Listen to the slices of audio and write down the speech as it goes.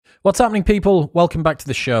What's happening, people? Welcome back to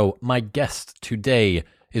the show. My guest today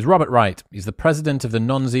is Robert Wright. He's the president of the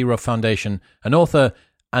Non-Zero Foundation, an author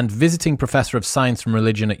and visiting professor of science and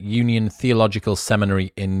religion at Union Theological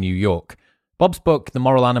Seminary in New York. Bob's book, The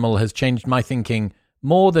Moral Animal, has changed my thinking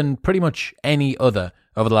more than pretty much any other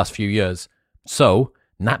over the last few years. So,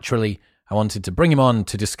 naturally, I wanted to bring him on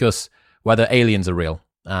to discuss whether aliens are real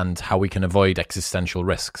and how we can avoid existential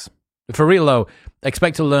risks. For real though,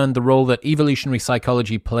 expect to learn the role that evolutionary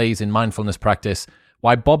psychology plays in mindfulness practice,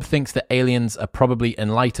 why Bob thinks that aliens are probably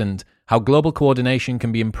enlightened, how global coordination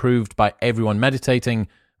can be improved by everyone meditating,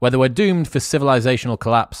 whether we're doomed for civilizational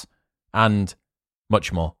collapse, and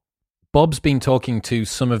much more. Bob's been talking to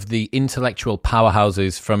some of the intellectual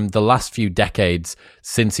powerhouses from the last few decades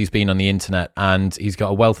since he's been on the internet, and he's got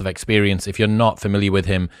a wealth of experience. If you're not familiar with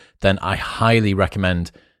him, then I highly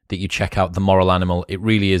recommend that you check out The Moral Animal. It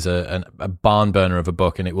really is a barn burner of a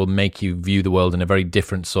book, and it will make you view the world in a very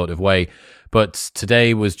different sort of way. But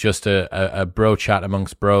today was just a bro chat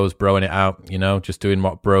amongst bros, broing it out, just doing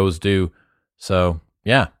what bros do. So,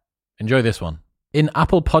 yeah, enjoy this one. In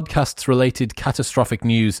Apple Podcasts related catastrophic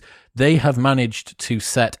news, they have managed to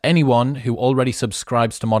set anyone who already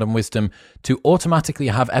subscribes to Modern Wisdom to automatically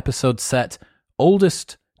have episodes set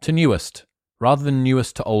oldest to newest, rather than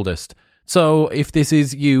newest to oldest. So if this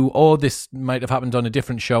is you, or this might have happened on a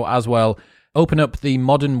different show as well, open up the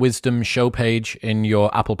Modern Wisdom show page in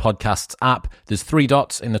your Apple Podcasts app. There's 3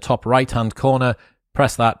 dots in the top right-hand corner.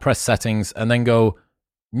 Press that, press settings, and then go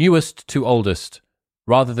newest to oldest,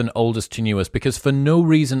 rather than oldest to newest, because for no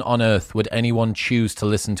reason on earth would anyone choose to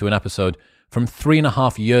listen to an episode from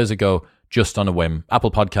 3.5 years ago just on a whim.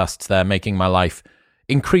 Apple Podcasts there making my life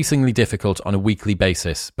increasingly difficult on a weekly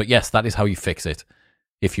basis. But yes, that is how you fix it,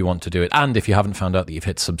 if you want to do it. And if you haven't found out that you've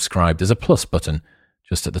hit subscribe, there's a plus button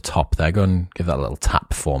just at the top there. Go and give that a little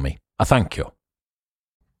tap for me. I thank you.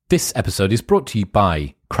 This episode is brought to you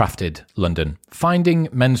by Crafted London. Finding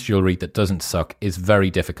men's jewellery that doesn't suck is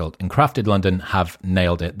very difficult, and Crafted London have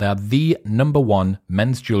nailed it. They are the #1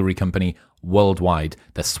 men's jewellery company worldwide.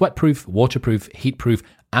 They're sweatproof, waterproof, heatproof,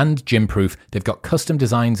 and gym-proof. They've got custom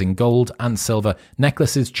designs in gold and silver,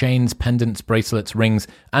 necklaces, chains, pendants, bracelets, rings,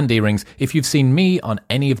 and earrings. If you've seen me on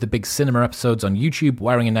any of the big cinema episodes on YouTube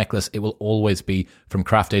wearing a necklace, it will always be from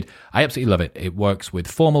Crafted. I absolutely love it. It works with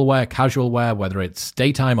formal wear, casual wear, whether it's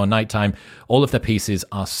daytime or nighttime. All of their pieces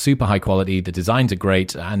are super high quality. The designs are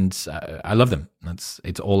great, and I love them.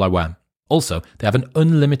 It's all I wear. Also, they have an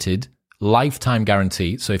unlimited lifetime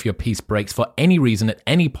guarantee, so if your piece breaks for any reason at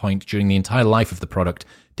any point during the entire life of the product,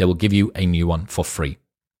 they will give you a new one for free.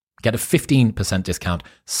 Get a 15% discount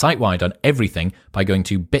site-wide on everything by going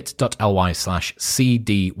to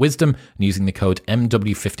bit.ly/cdwisdom and using the code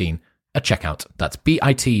MW15 at checkout. That's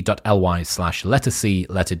bit.ly/C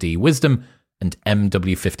wisdom and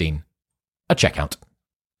MW15 at checkout.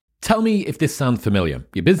 Tell me if this sounds familiar.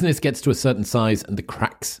 Your business gets to a certain size and the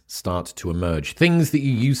cracks start to emerge. Things that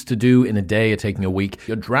you used to do in a day are taking a week.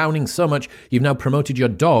 You're drowning so much, you've now promoted your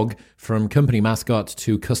dog from company mascot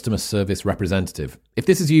to customer service representative. If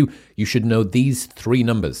this is you, you should know these 3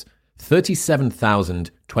 numbers: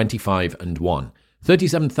 37,000, 25, and 1.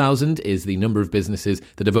 37,000 is the number of businesses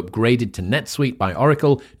that have upgraded to NetSuite by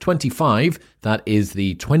Oracle. 25, that is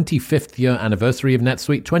the 25th year anniversary of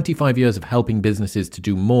NetSuite. 25 years of helping businesses to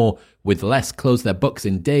do more with less, close their books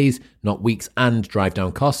in days, not weeks, and drive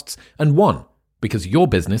down costs. And 1, because your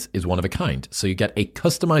business is one of a kind. So you get a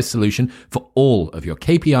customized solution for all of your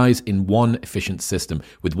KPIs in one efficient system.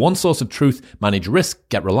 With one source of truth, manage risk,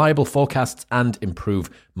 get reliable forecasts, and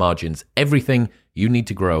improve margins. Everything you need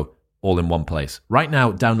to grow, all in one place. Right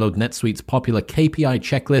now, download NetSuite's popular KPI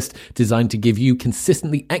checklist designed to give you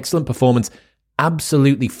consistently excellent performance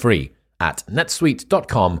absolutely free at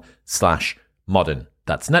netsuite.com/modern.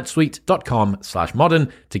 That's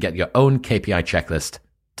netsuite.com/modern to get your own KPI checklist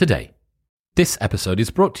today. This episode is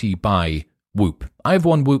brought to you by Whoop. I've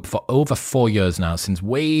worn Whoop for over 4 years now, since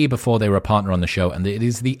way before they were a partner on the show, and it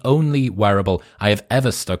is the only wearable I have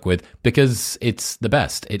ever stuck with because it's the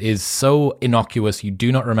best. It is so innocuous, you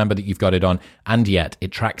do not remember that you've got it on, and yet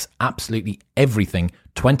it tracks absolutely everything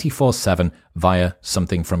 24/7 via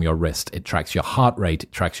something from your wrist. It tracks your heart rate,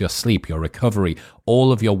 it tracks your sleep, your recovery,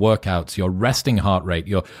 all of your workouts, your resting heart rate,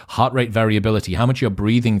 your heart rate variability, how much you're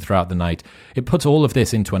breathing throughout the night. It puts all of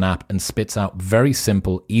this into an app and spits out very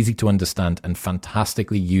simple, easy to understand, and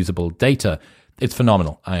fantastically usable data. It's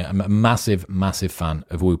phenomenal. I am a massive, massive fan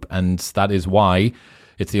of Whoop, and that is why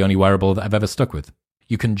it's the only wearable that I've ever stuck with.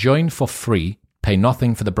 You can join for free, pay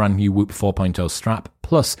nothing for the brand new Whoop 4.0 strap,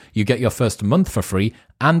 plus you get your first month for free,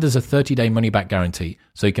 and there's a 30-day money-back guarantee,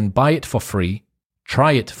 so you can buy it for free,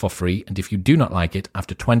 Try it for free, and if you do not like it,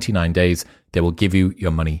 after 29 days, they will give you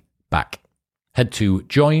your money back. Head to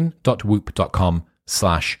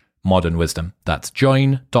join.whoop.com/modernwisdom. That's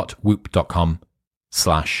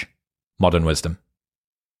join.whoop.com/modernwisdom.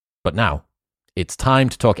 But now, it's time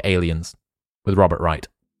to talk aliens with Robert Wright.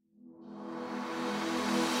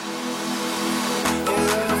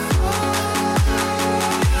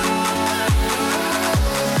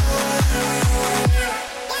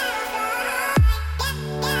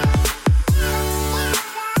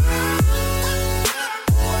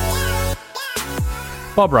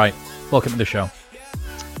 Bob Wright, welcome to the show.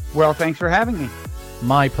 Well, thanks for having me.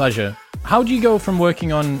 My pleasure. How do you go from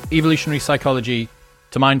working on evolutionary psychology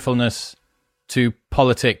to mindfulness to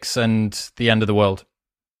politics and the end of the world?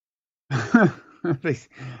 I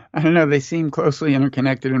don't know. They seem closely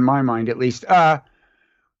interconnected in my mind, at least.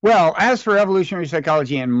 Well, as for evolutionary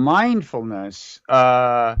psychology and mindfulness,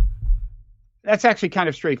 that's actually kind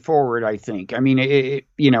of straightforward, I think. I mean,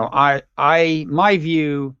 my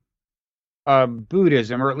view of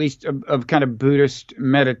Buddhism, or at least of kind of Buddhist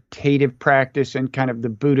meditative practice and kind of the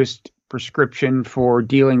Buddhist prescription for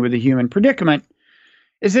dealing with the human predicament,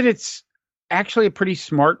 is that it's actually a pretty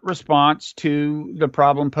smart response to the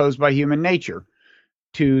problem posed by human nature,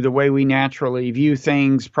 to the way we naturally view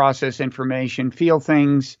things, process information, feel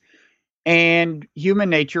things. And human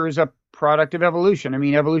nature is a product of evolution. I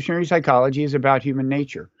mean, evolutionary psychology is about human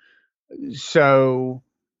nature. So,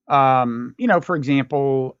 for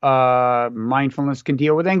example, mindfulness can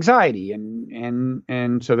deal with anxiety.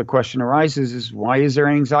 And so the question arises is, why is there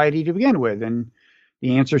anxiety to begin with? And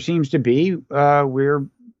the answer seems to be we're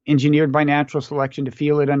engineered by natural selection to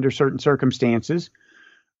feel it under certain circumstances.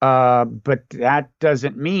 But that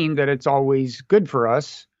doesn't mean that it's always good for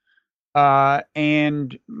us.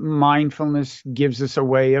 And mindfulness gives us a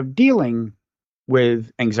way of dealing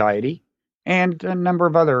with anxiety and a number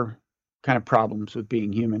of other kind of problems with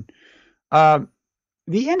being human.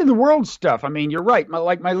 The end of the world stuff, I mean, you're right.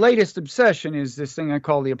 My latest obsession is this thing I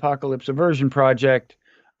call the Apocalypse Aversion Project.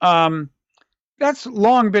 That's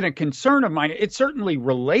long been a concern of mine. It's certainly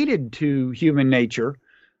related to human nature,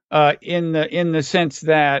 in the sense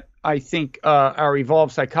that I think our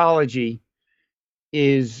evolved psychology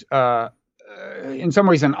is in some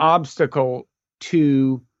ways an obstacle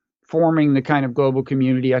to forming the kind of global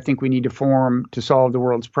community I think we need to form to solve the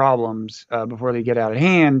world's problems before they get out of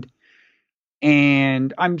hand.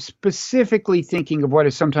 And I'm specifically thinking of what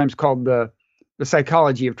is sometimes called the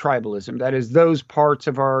psychology of tribalism. That is, those parts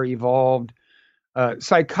of our evolved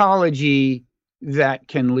psychology that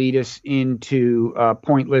can lead us into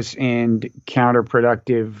pointless and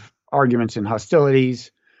counterproductive arguments and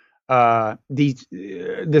hostilities.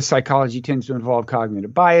 This psychology tends to involve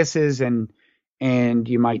cognitive biases and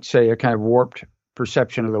you might say a kind of warped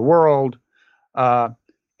perception of the world.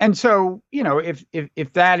 And so,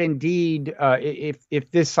 if that indeed,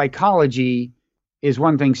 if this psychology is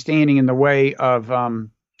one thing standing in the way of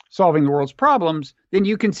solving the world's problems, then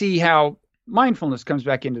you can see how mindfulness comes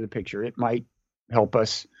back into the picture. It might help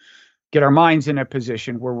us get our minds in a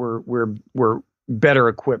position where we're better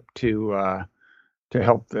equipped to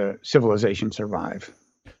help the civilization survive.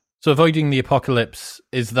 So avoiding the apocalypse,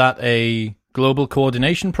 is that a global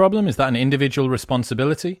coordination problem? Is that an individual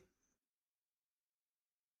responsibility?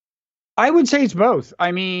 I would say it's both.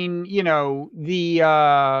 I mean,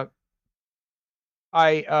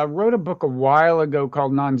 I wrote a book a while ago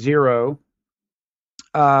called Non-Zero.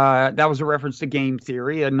 That was a reference to game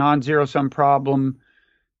theory. A non-zero sum problem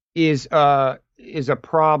is a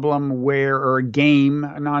problem or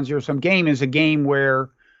a non-zero sum game is a game where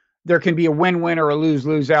there can be a win-win or a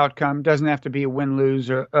lose-lose outcome. Doesn't have to be a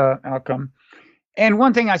win-lose outcome. And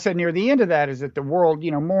one thing I said near the end of that is that the world,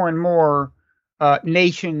 more and more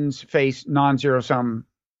nations face non-zero sum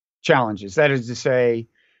challenges. That is to say,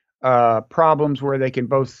 problems where they can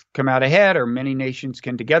both come out ahead, or many nations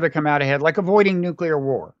can together come out ahead, like avoiding nuclear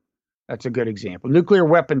war. That's a good example. Nuclear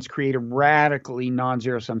weapons create a radically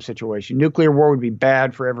non-zero sum situation. Nuclear war would be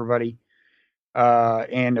bad for everybody,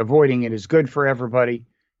 and avoiding it is good for everybody.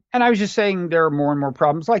 And I was just saying there are more and more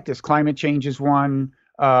problems like this. Climate change is one.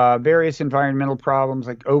 Various environmental problems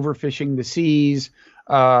like overfishing the seas,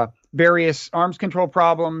 various arms control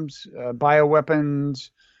problems, bioweapons.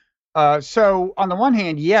 So on the one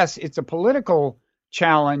hand, yes, it's a political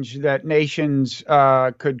challenge that nations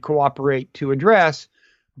could cooperate to address.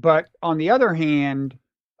 But on the other hand,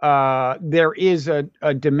 there is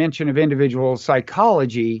a dimension of individual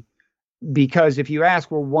psychology, because if you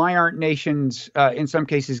ask, well, why aren't nations in some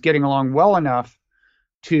cases getting along well enough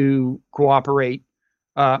to cooperate?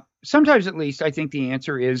 Sometimes, at least, I think the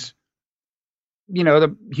answer is,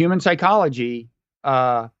 the human psychology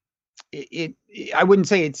uh, I wouldn't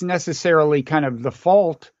say it's necessarily kind of the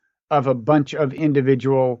fault of a bunch of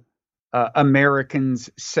individual Americans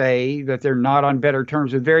say that they're not on better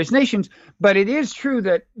terms with various nations, but it is true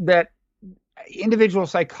that individual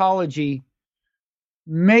psychology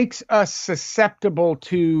makes us susceptible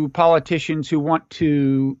to politicians who want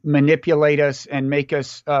to manipulate us and make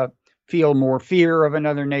us feel more fear of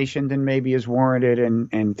another nation than maybe is warranted,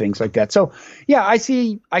 and things like that. So yeah, I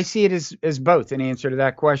see it as both. An answer to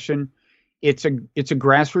that question. It's a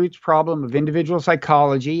grassroots problem of individual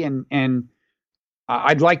psychology, and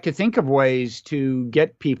I'd like to think of ways to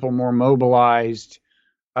get people more mobilized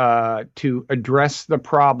to address the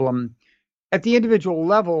problem at the individual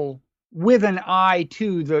level with an eye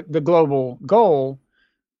to the global goal.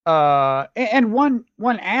 And one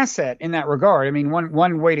asset in that regard, I mean,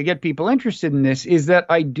 one way to get people interested in this is that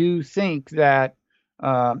I do think that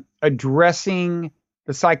addressing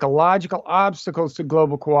the psychological obstacles to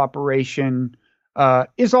global cooperation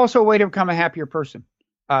is also a way to become a happier person.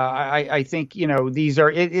 I think, these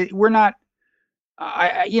are, we're not,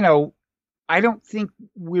 I don't think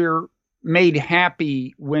we're made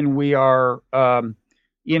happy when we are,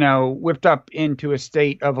 whipped up into a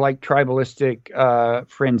state of like tribalistic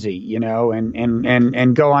frenzy,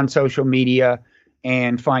 and go on social media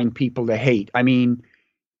and find people to hate. I mean,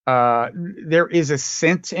 there is a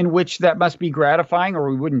sense in which that must be gratifying, or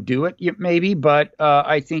we wouldn't do it, maybe. But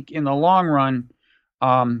I think in the long run,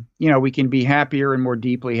 we can be happier and more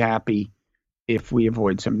deeply happy if we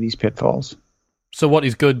avoid some of these pitfalls. So what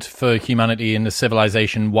is good for humanity and the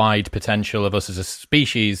civilization-wide potential of us as a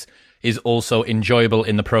species is also enjoyable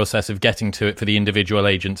in the process of getting to it for the individual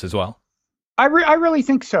agents as well? I really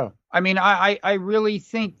think so. I mean, I really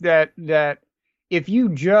think that if you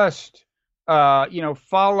just,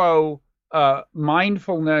 follow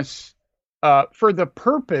mindfulness for the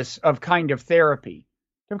purpose of kind of therapy,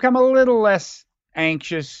 to become a little less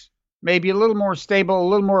anxious, maybe a little more stable, a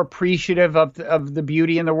little more appreciative of the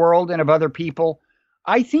beauty in the world and of other people,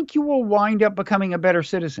 I think you will wind up becoming a better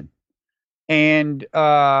citizen. And,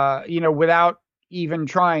 without even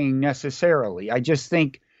trying necessarily. I just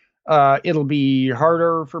think it'll be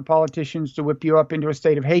harder for politicians to whip you up into a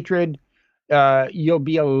state of hatred. You'll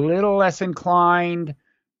be a little less inclined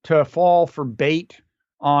to fall for bait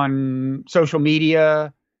on social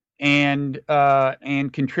media and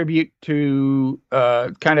contribute to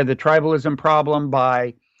kind of the tribalism problem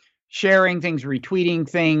by sharing things, retweeting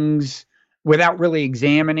things without really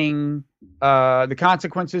examining the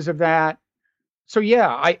consequences of that. So,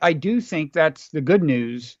 yeah, I do think that's the good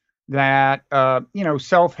news, that,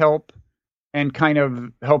 self-help and kind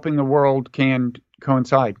of helping the world can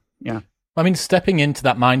coincide. Yeah. I mean, stepping into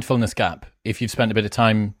that mindfulness gap, if you've spent a bit of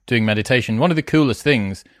time doing meditation, one of the coolest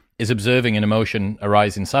things is observing an emotion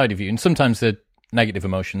arise inside of you. And sometimes they're negative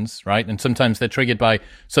emotions, right? And sometimes they're triggered by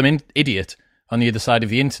some idiot on the other side of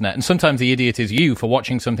the internet. And sometimes the idiot is you for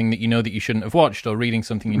watching something that you know that you shouldn't have watched, or reading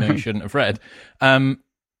something you know you shouldn't have read.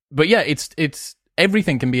 But yeah, it's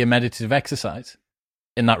everything can be a meditative exercise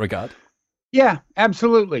in that regard. Yeah,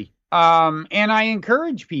 absolutely. And I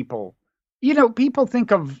encourage people, people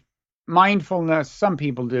think of mindfulness, some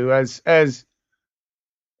people do, as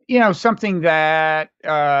something that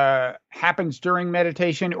happens during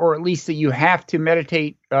meditation, or at least that you have to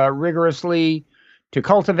meditate rigorously to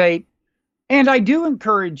cultivate. And I do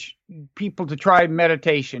encourage people to try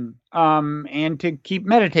meditation and to keep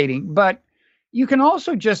meditating. But you can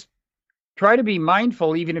also just try to be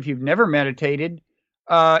mindful, even if you've never meditated,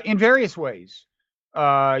 in various ways.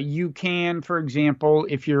 You can, for example,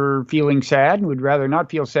 if you're feeling sad and would rather not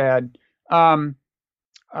feel sad, or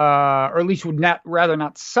at least would rather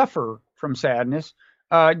not suffer from sadness,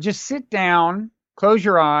 just sit down, close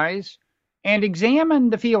your eyes, and examine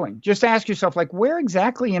the feeling. Just ask yourself, like, where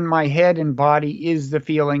exactly in my head and body is the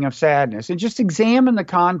feeling of sadness? And just examine the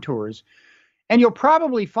contours. And you'll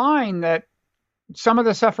probably find that some of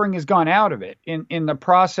the suffering has gone out of it in the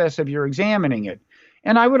process of your examining it.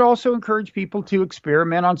 And I would also encourage people to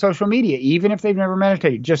experiment on social media, even if they've never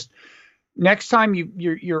meditated. Just next time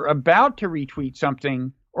you're about to retweet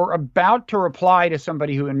something, or about to reply to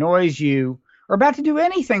somebody who annoys you, or about to do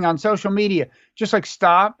anything on social media, just like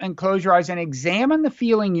stop and close your eyes and examine the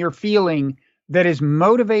feeling you're feeling that is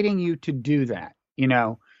motivating you to do that.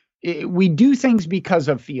 We do things because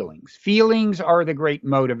of feelings. Feelings are the great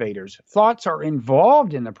motivators. Thoughts are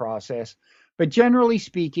involved in the process, but generally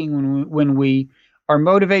speaking, when we are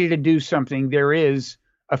motivated to do something, there is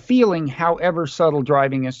a feeling, however subtle,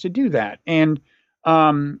 driving us to do that. And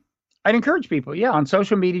I'd encourage people, on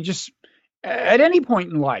social media, just at any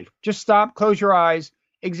point in life, just stop, close your eyes,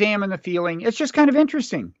 examine the feeling. It's just kind of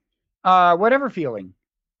interesting. whatever feeling,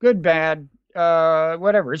 good, bad,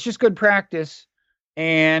 whatever. It's just good practice,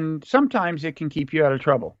 and sometimes it can keep you out of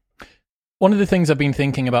trouble. One of the things I've been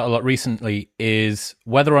thinking about a lot recently is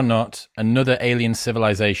whether or not another alien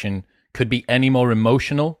civilization could be any more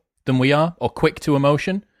emotional than we are, or quick to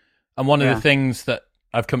emotion. And one of the things that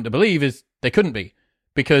I've come to believe is they couldn't be.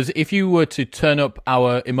 Because if you were to turn up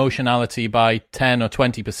our emotionality by 10 or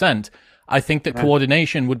 20%, I think that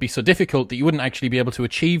coordination would be so difficult that you wouldn't actually be able to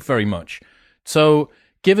achieve very much. So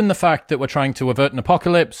given the fact that we're trying to avert an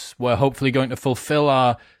apocalypse, we're hopefully going to fulfill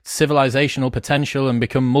our civilizational potential and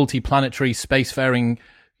become multi-planetary, spacefaring,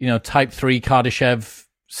 Type 3 Kardashev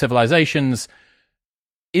civilizations,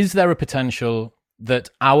 is there a potential that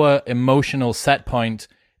our emotional set point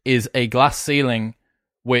is a glass ceiling,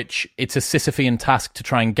 which it's a Sisyphean task to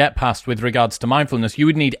try and get past with regards to mindfulness? You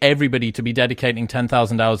would need everybody to be dedicating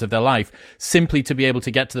 10,000 hours of their life simply to be able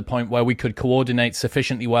to get to the point where we could coordinate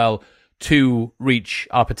sufficiently well to reach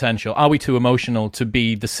our potential. Are we too emotional to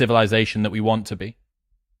be the civilization that we want to be?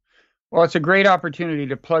 Well, it's a great opportunity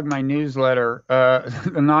to plug my newsletter,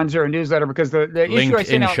 the Non-Zero newsletter, because the issue I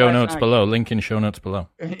sent out show notes below. Link in show notes below.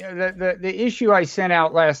 The issue I sent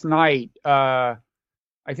out last night, I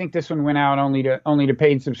think this one went out only to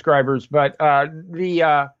paid subscribers, but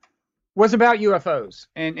was about UFOs,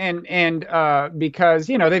 and because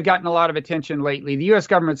they've gotten a lot of attention lately. The U.S.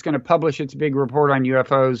 government's going to publish its big report on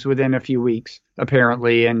UFOs within a few weeks,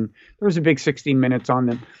 apparently, and there was a big 16 minutes on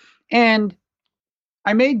them, and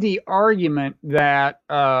I made the argument that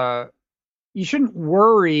you shouldn't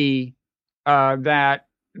worry that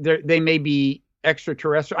they may be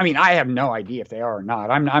extraterrestrial. I mean, I have no idea if they are or not.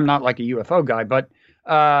 I'm not like a UFO guy, but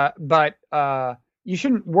you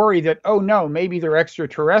shouldn't worry that, oh no, maybe they're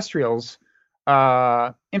extraterrestrials.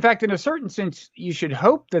 In fact, in a certain sense, you should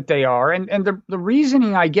hope that they are. And the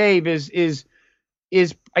reasoning I gave is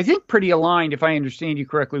I think pretty aligned, if I understand you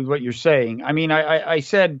correctly, with what you're saying. I mean, I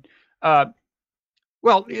said.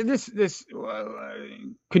 Well, this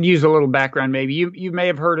could use a little background. Maybe you may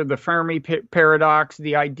have heard of the Fermi paradox,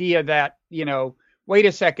 the idea that, wait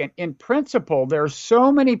a second, in principle, there are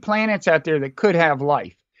so many planets out there that could have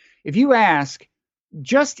life. If you ask,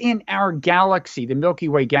 just in our galaxy, the Milky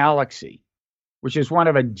Way galaxy, which is one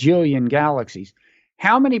of a jillion galaxies,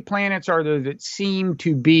 how many planets are there that seem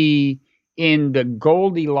to be in the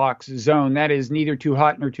Goldilocks zone, that is neither too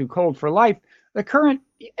hot nor too cold for life? The current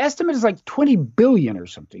estimate is like 20 billion or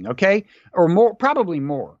something, okay? Or more, probably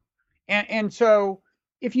more. And so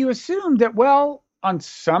if you assume that, well, on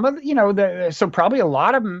some of so probably a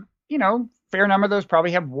lot of them, fair number of those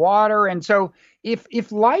probably have water. And so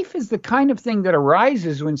if life is the kind of thing that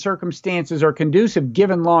arises when circumstances are conducive,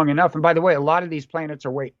 given long enough, and by the way, a lot of these planets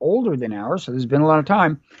are way older than ours, so there's been a lot of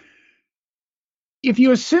time. If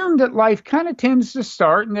you assume that life kind of tends to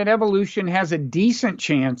start and that evolution has a decent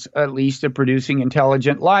chance, at least, of producing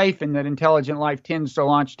intelligent life, and that intelligent life tends to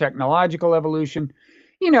launch technological evolution,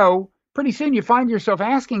 pretty soon you find yourself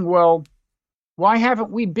asking, well, why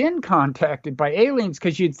haven't we been contacted by aliens?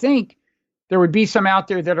 Because you'd think there would be some out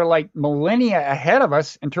there that are like millennia ahead of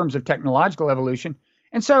us in terms of technological evolution.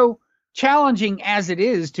 And so, challenging as it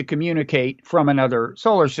is to communicate from another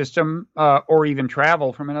solar system, or even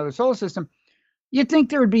travel from another solar system, you'd think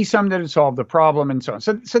there would be some that would solve the problem and so on.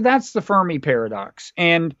 So that's the Fermi paradox.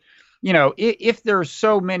 And, if there's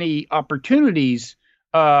so many opportunities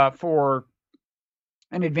for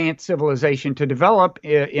an advanced civilization to develop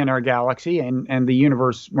in our galaxy and the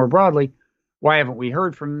universe more broadly, why haven't we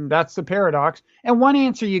heard from them? That's the paradox. And one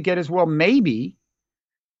answer you get is, well, maybe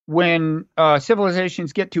when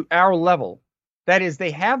civilizations get to our level, that is,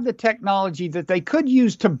 they have the technology that they could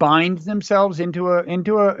use to bind themselves into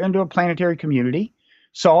a planetary community,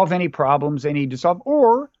 solve any problems they need to solve,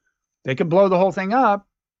 or they could blow the whole thing up.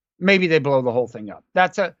 Maybe they blow the whole thing up.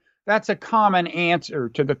 That's a common answer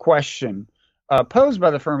to the question posed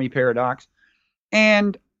by the Fermi paradox.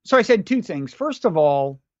 And so I said two things. First of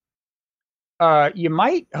all, you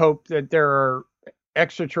might hope that there are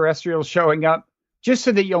extraterrestrials showing up just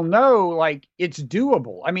so that you'll know, like, it's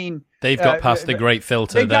doable. I mean, they've got past the great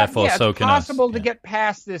filter, therefore so can us. It's possible to get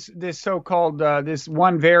past this so-called this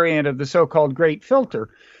one variant of the so-called great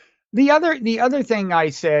filter. The other thing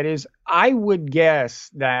I said is, I would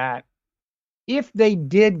guess that if they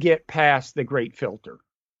did get past the great filter,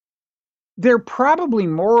 they're probably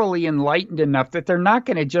morally enlightened enough that they're not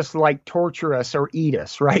going to just like torture us or eat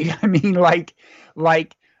us, right? I mean,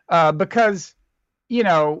 because,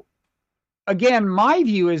 again, my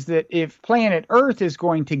view is that if planet Earth is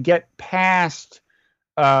going to get past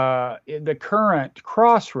the current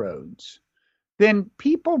crossroads, then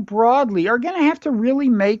people broadly are going to have to really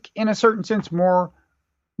make, in a certain sense, more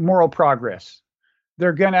moral progress.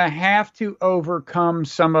 They're going to have to overcome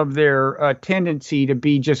some of their tendency to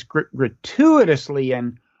be just gratuitously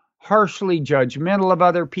and harshly judgmental of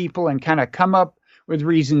other people and kind of come up with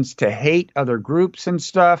reasons to hate other groups and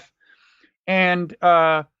stuff. And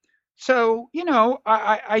so,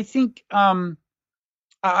 I think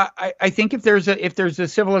I think if there's a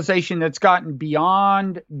civilization that's gotten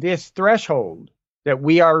beyond this threshold that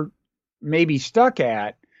we are maybe stuck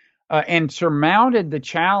at and surmounted the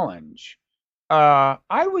challenge,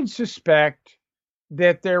 I would suspect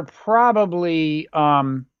that they're probably,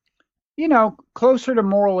 closer to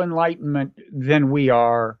moral enlightenment than we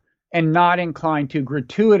are, and not inclined to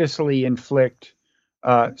gratuitously inflict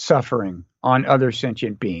suffering on other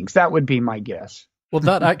sentient beings. That would be my guess. Well,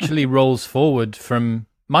 that actually rolls forward from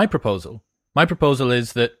my proposal. My proposal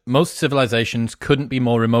is that most civilizations couldn't be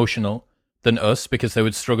more emotional than us because they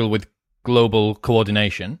would struggle with global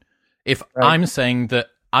coordination. If I'm saying that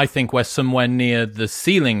I think we're somewhere near the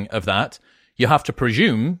ceiling of that, you have to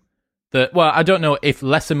presume that, well, I don't know if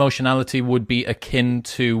less emotionality would be akin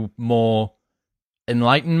to more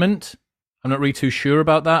enlightenment. I'm not really too sure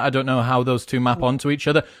about that. I don't know how those two map onto each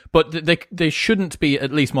other, but they shouldn't be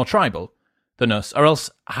at least more tribal than us, or else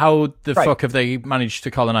how the fuck have they managed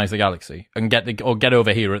to colonize the galaxy and get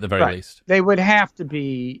over here at the very least? They would have to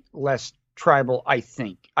be less tribal, I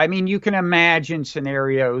think. I mean, you can imagine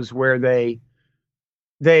scenarios where they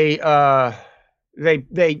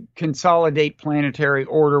consolidate planetary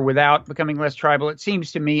order without becoming less tribal. It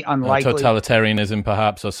seems to me unlikely. Totalitarianism,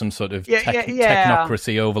 perhaps, or some sort of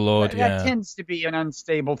technocracy overlord. That tends to be an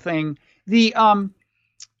unstable thing.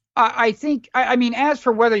 I think, as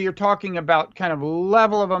for whether you're talking about kind of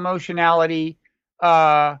level of emotionality,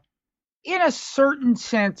 in a certain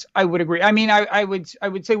sense, I would agree. I mean, I would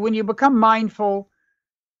say when you become mindful,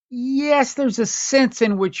 yes, there's a sense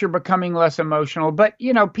in which you're becoming less emotional, but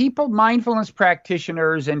mindfulness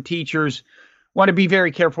practitioners and teachers want to be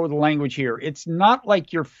very careful with the language here. It's not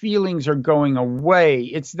like your feelings are going away.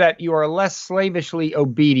 It's that you are less slavishly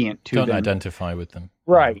obedient to them. Don't identify with them.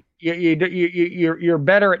 Right. You're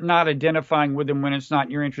better at not identifying with them when it's not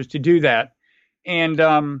in your interest to do that.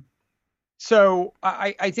 And so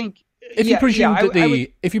I think if you presume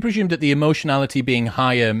that the emotionality being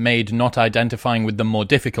higher made not identifying with them more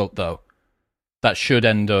difficult, though, that should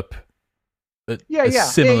end up a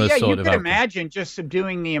similar sort of outcome. You could imagine just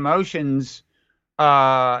subduing the emotions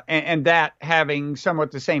and that having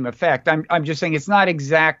somewhat the same effect. I'm just saying it's not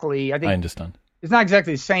exactly. I understand. It's not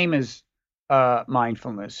exactly the same as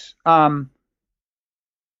mindfulness.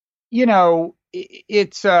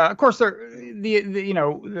 It's of course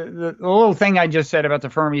the little thing I just said about the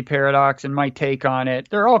Fermi paradox and my take on it.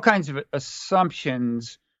 There are all kinds of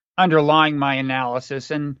assumptions underlying my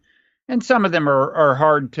analysis, and some of them are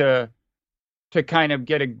hard to kind of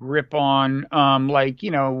get a grip on.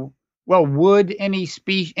 Would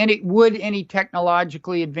any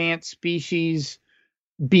technologically advanced species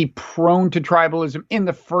be prone to tribalism in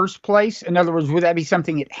the first place? In other words, would that be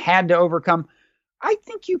something it had to overcome? I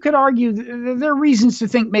think you could argue there are reasons to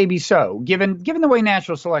think maybe so, given the way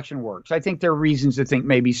natural selection works. I think there are reasons to think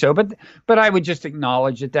maybe so, but I would just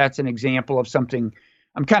acknowledge that that's an example of something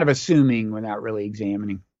I'm kind of assuming without really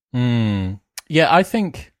examining. Yeah, I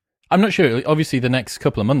think, I'm not sure. Obviously, the next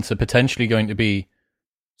couple of months are potentially going to be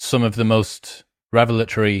some of the most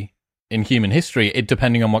revelatory in human history,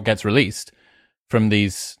 depending on what gets released from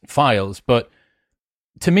these files. But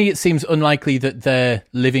to me, it seems unlikely that they're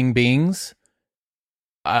living beings.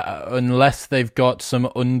 Unless they've got some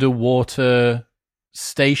underwater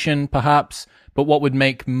station, perhaps. But what would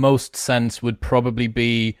make most sense would probably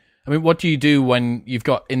be, what do you do when you've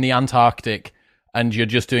got in the Antarctic and you're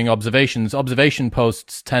just doing observations? Observation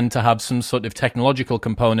posts tend to have some sort of technological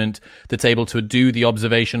component that's able to do the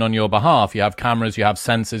observation on your behalf. You have cameras, you have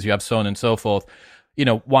sensors, you have so on and so forth.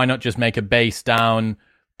 Why not just make a base down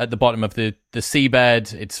at the bottom of the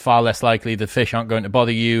seabed? It's far less likely the fish aren't going to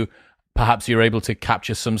bother you. Perhaps you're able to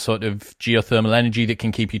capture some sort of geothermal energy that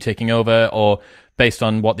can keep you ticking over, or based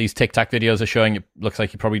on what these Tic Tac videos are showing, it looks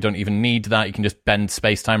like you probably don't even need that. You can just bend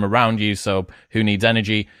space-time around you, so who needs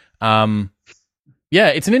energy?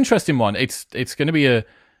 It's an interesting one. It's going to be a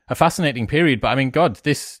fascinating period, but God,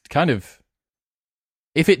 this kind of...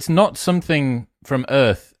 If it's not something from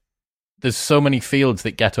Earth, there's so many fields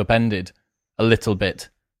that get upended a little bit.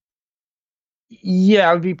 Yeah,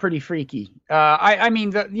 it would be pretty freaky.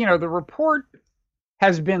 The report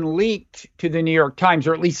has been leaked to the New York Times,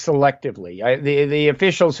 or at least selectively. The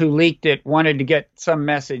officials who leaked it wanted to get some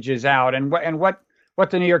messages out, and what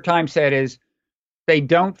the New York Times said is they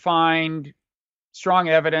don't find strong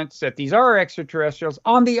evidence that these are extraterrestrials.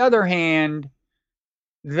 On the other hand,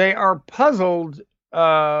 they are puzzled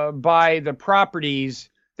by the properties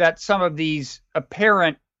that some of these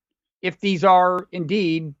apparent, if these are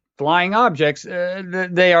indeed flying objects,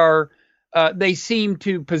 they seem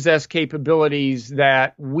to possess capabilities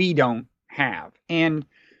that we don't have. And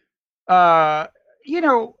uh, you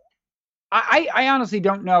know, I honestly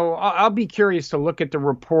don't know. I'll be curious to look at the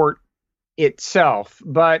report itself.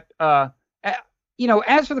 But as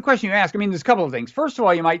for the question you ask, I mean, there's a couple of things. First of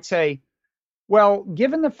all, you might say, well,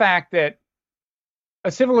 given the fact that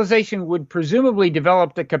a civilization would presumably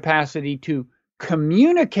develop the capacity to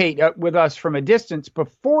communicate with us from a distance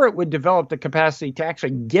before it would develop the capacity to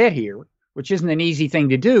actually get here, which isn't an easy thing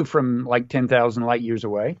to do from like 10,000 light years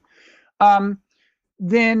away.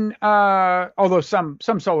 Then, although some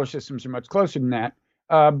solar systems are much closer than that,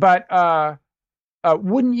 but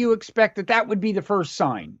wouldn't you expect that would be the first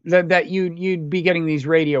sign that you'd be getting these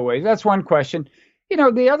radio waves? That's one question.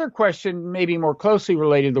 The other question, maybe more closely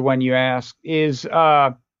related to the one you asked, is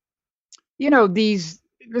there's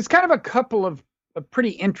kind of a couple of pretty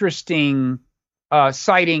interesting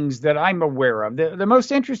sightings that I'm aware of. The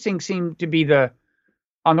most interesting seem to be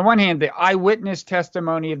on the one hand, the eyewitness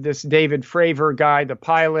testimony of this David Fravor guy, the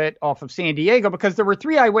pilot off of San Diego, because there were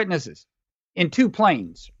 3 eyewitnesses in 2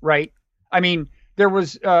 planes, right? I mean, there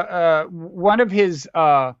was one of his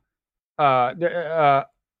there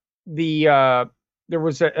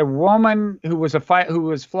was a woman who was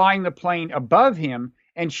flying the plane above him,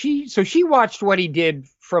 and she watched what he did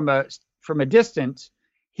from a distance.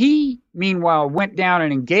 He meanwhile went down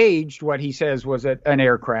and engaged what he says was an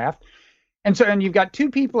aircraft. And you've got 2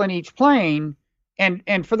 people in each plane,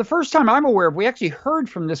 and for the first time I'm aware of, we actually heard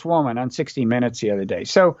from this woman on 60 Minutes the other day.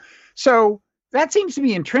 So that seems to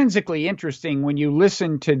be intrinsically interesting when you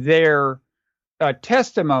listen to their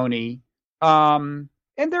testimony. And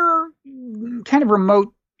there are kind of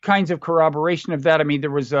remote kinds of corroboration of that. I mean, they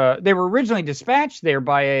were originally dispatched there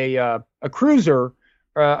by a cruiser,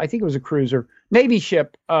 I think it was a cruiser, Navy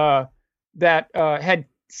ship that had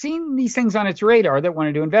seen these things on its radar that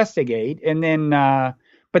wanted to investigate, and then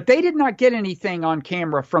but they did not get anything on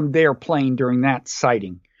camera from their plane during that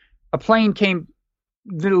sighting. A plane came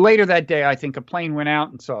later that day. I think a plane went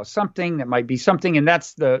out and saw something that might be something, and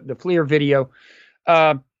that's the FLIR video,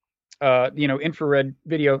 infrared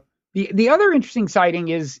video. The other interesting sighting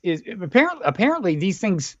is apparently these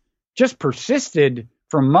things just persisted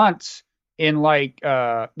for months. In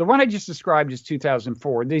the one I just described is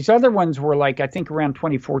 2004. These other ones were I think around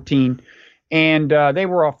 2014, and they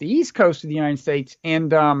were off the East Coast of the United States.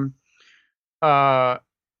 And those are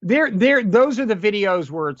the videos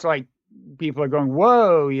where it's like people are going,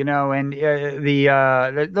 whoa, and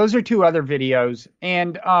those are 2 other videos.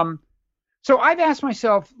 And so I've asked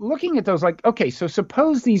myself, looking at those, okay, so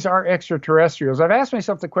suppose these are extraterrestrials. I've asked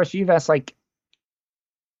myself the question you've asked,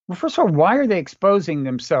 well, first of all, why are they exposing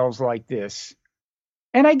themselves like this?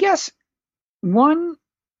 And I guess one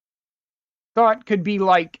thought could be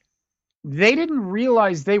they didn't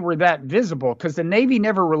realize they were that visible because the Navy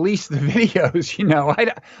never released the videos.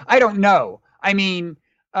 I don't know. I mean,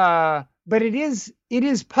 but it is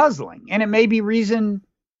puzzling, and it may be reason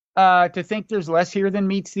to think there's less here than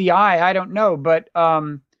meets the eye. I don't know, but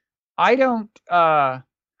I don't.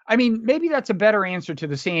 I mean, maybe that's a better answer to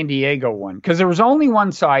the San Diego one, because there was only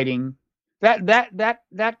one sighting.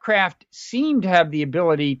 That craft seemed to have the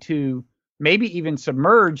ability to maybe even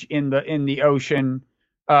submerge in the ocean,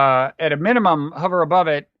 at a minimum, hover above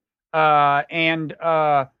it, and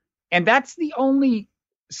that's the only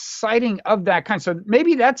sighting of that kind. So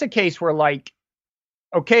maybe that's a case where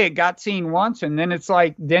okay, it got seen once, and then it's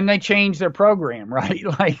then they changed their program, right?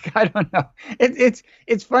 I don't know. It's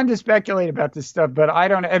fun to speculate about this stuff, but I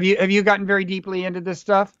don't know. Have you gotten very deeply into this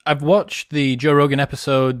stuff? I've watched the Joe Rogan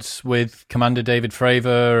episodes with Commander David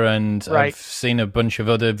Fravor, and right. I've seen a bunch of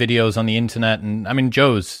other videos on the internet, and I mean,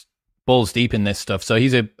 Joe's balls deep in this stuff, so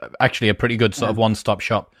he's actually a pretty good sort of one-stop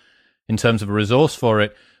shop in terms of a resource for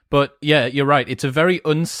it. But yeah, you're right. It's a very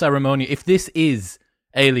unceremonious. If this is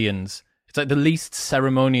aliens, it's the least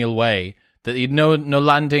ceremonial way that you'd no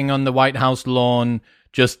landing on the White House lawn,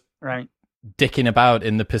 just right dicking about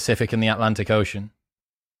in the Pacific and the Atlantic Ocean.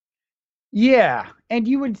 Yeah, and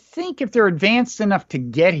you would think if they're advanced enough to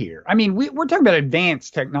get here. I mean, we're talking about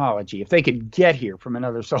advanced technology. If they could get here from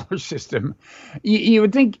another solar system, you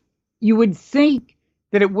would think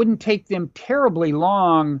that it wouldn't take them terribly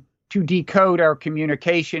long to decode our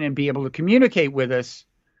communication and be able to communicate with us.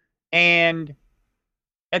 And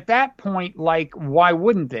at that point, why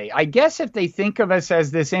wouldn't they? I guess if they think of us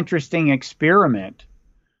as this interesting experiment,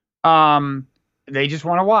 they just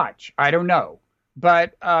want to watch. I don't know.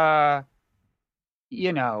 But,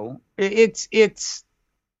 it's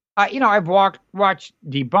I've watched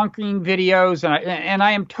debunking videos, and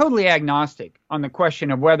I am totally agnostic on the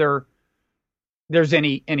question of whether there's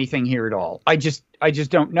anything here at all. I just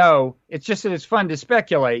don't know. It's just that it's fun to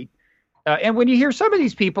speculate. And when you hear some of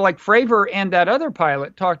these people, like Fravor and that other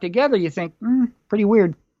pilot, talk together, you think, pretty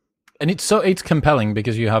weird. And it's compelling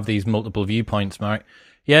because you have these multiple viewpoints, Mark.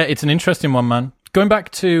 Yeah, it's an interesting one, man. Going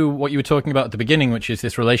back to what you were talking about at the beginning, which is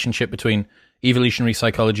this relationship between evolutionary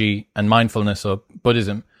psychology and mindfulness or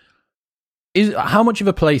Buddhism, is how much of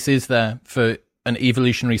a place is there for an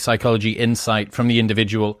evolutionary psychology insight from the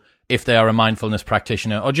individual if they are a mindfulness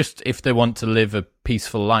practitioner, or just if they want to live a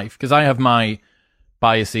peaceful life? Because I have my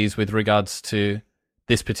biases with regards to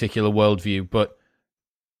this particular worldview, but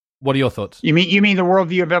what are your thoughts? You mean the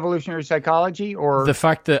worldview of evolutionary psychology, or the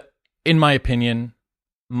fact that, in my opinion,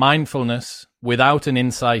 mindfulness without an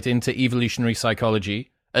insight into evolutionary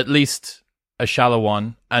psychology, at least a shallow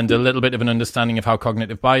one, and a little bit of an understanding of how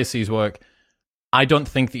cognitive biases work, I don't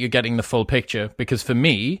think that you're getting the full picture. Because for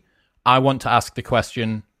me, I want to ask the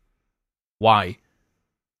question, why?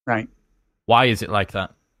 Right. Why is it like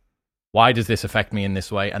that? Why does this affect me in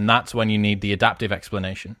this way? And that's when you need the adaptive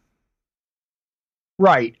explanation.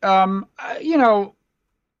 Right.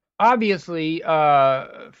 Obviously,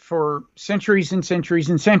 for centuries and centuries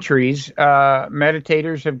and centuries,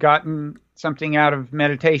 meditators have gotten something out of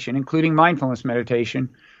meditation, including mindfulness meditation,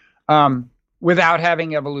 without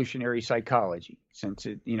having evolutionary psychology, since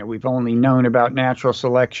we've only known about natural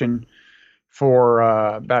selection for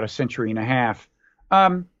about a century and a half.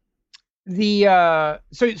 So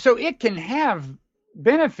it can have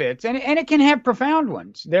benefits, and it can have profound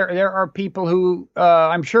ones. There are people who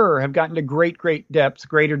I'm sure have gotten to great depths,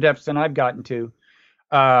 greater depths than I've gotten to,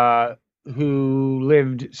 who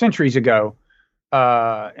lived centuries ago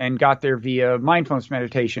and got there via mindfulness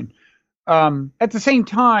meditation. At the same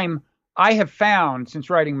time, I have found, since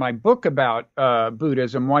writing my book about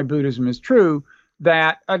Buddhism, why Buddhism is true,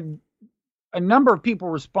 that a number of people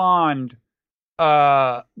respond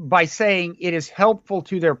by saying it is helpful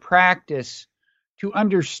to their practice to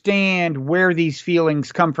understand where these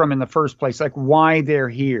feelings come from in the first place, like why they're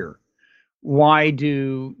here. Why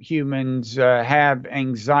do humans have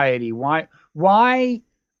anxiety? Why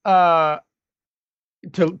to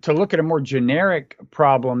look at a more generic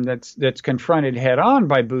problem that's confronted head on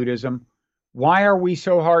by Buddhism, why are we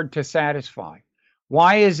so hard to satisfy?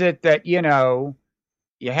 Why is it that, you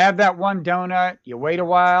have that one donut, you wait a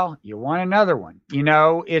while, you want another one?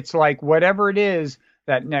 It's like whatever it is,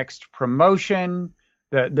 that next promotion,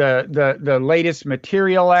 the latest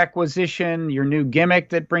material acquisition, your new gimmick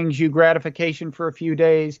that brings you gratification for a few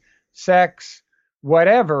days, sex,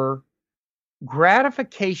 whatever,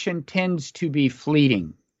 gratification tends to be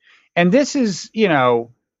fleeting. And this is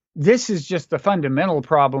just the fundamental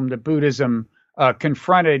problem that Buddhism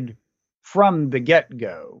confronted from the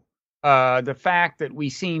get-go. The fact that we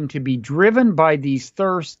seem to be driven by these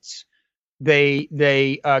thirsts, they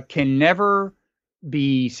can never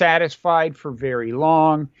be satisfied for very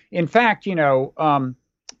long. In fact, the term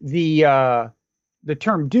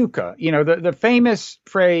dukkha, the famous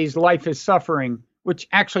phrase "life is suffering," which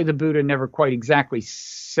actually the Buddha never quite exactly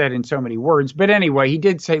said in so many words, but anyway, he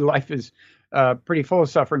did say life is pretty full of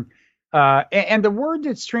suffering. And the word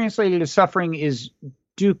that's translated as suffering is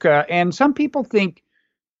dukkha, and some people think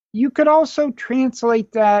you could also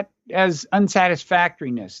translate that as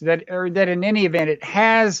unsatisfactoriness. That in any event,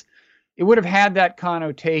 it would have had that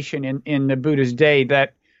connotation in the Buddha's day,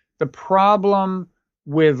 that the problem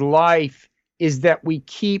with life is that we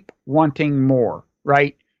keep wanting more,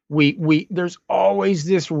 right? There's always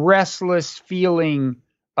this restless feeling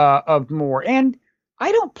of more. And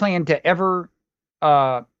I don't plan to ever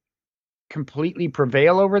completely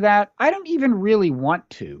prevail over that. I don't even really want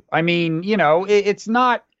to. I mean, it's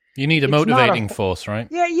not. You need a motivating force, right?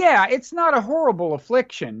 Yeah. It's not a horrible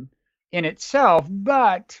affliction in itself,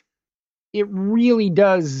 but it really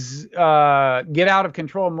does get out of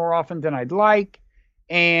control more often than I'd like.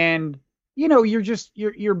 And,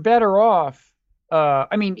 you're better off.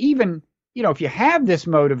 Even, if you have this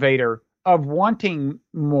motivator of wanting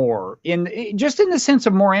more, just in the sense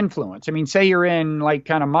of more influence. I mean, say you're in like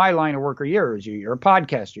kind of my line of work or yours, you're a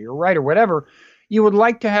podcaster, you're a writer, whatever. You would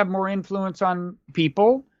like to have more influence on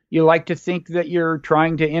people. You like to think that you're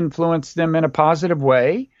trying to influence them in a positive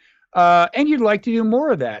way. And you'd like to do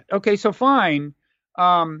more of that. Okay, so fine.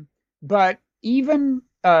 But even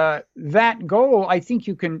that goal, I think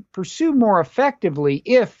you can pursue more effectively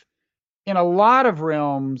if, in a lot of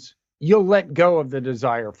realms, you'll let go of the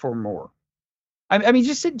desire for more. I mean,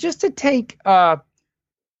 just to take a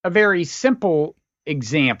very simple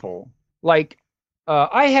example, like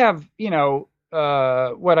I have,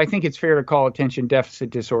 what I think it's fair to call attention deficit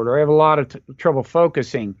disorder. I have a lot of trouble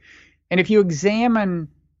focusing. And if you examine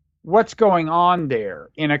what's going on there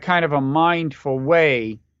in a kind of a mindful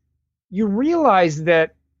way, you realize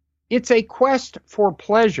that it's a quest for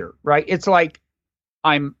pleasure, right? It's like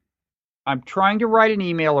I'm trying to write an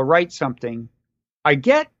email or write something. I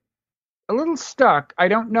get a little stuck. I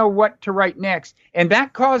don't know what to write next. And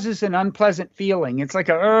that causes an unpleasant feeling. It's like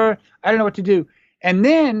I don't know what to do. And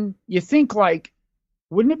then you think like,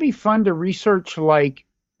 wouldn't it be fun to research like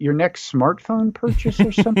your next smartphone purchase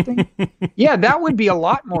or something? Yeah, that would be a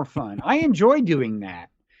lot more fun. I enjoy doing that.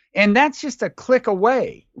 And that's just a click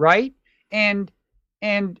away, right? And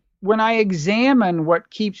when I examine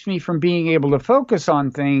what keeps me from being able to focus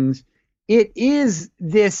on things, it is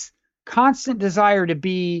this constant desire to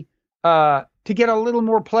be to get a little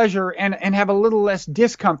more pleasure and have a little less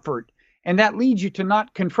discomfort. And that leads you to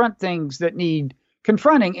not confront things that need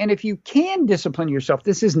confronting. And if you can discipline yourself,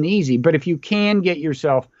 this isn't easy, but if you can get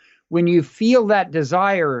yourself, when you feel that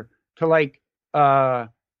desire to like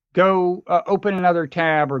go open another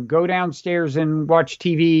tab or go downstairs and watch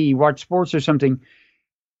TV, watch sports or something,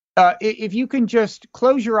 if you can just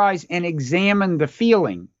close your eyes and examine the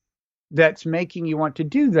feeling that's making you want to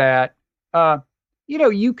do that,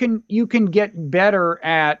 you can get better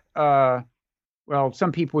at well,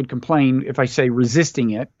 some people would complain if I say resisting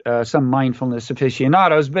it, some mindfulness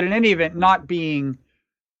aficionados, but in any event, not being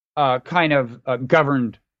kind of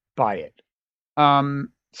governed by it.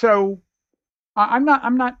 So I'm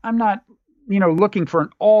not, looking for an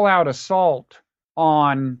all-out assault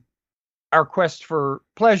on our quest for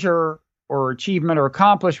pleasure or achievement or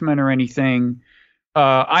accomplishment or anything.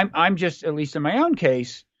 I'm just, at least in my own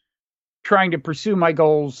case, trying to pursue my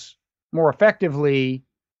goals more effectively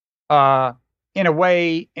in a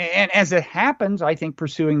way, and as it happens, I think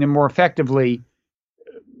pursuing them more effectively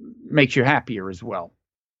makes you happier as well.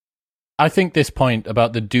 I think this point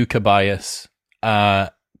about the dukkha bias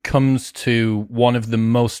comes to one of the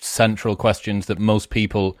most central questions that most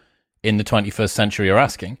people in the 21st century are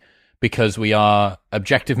asking, because we are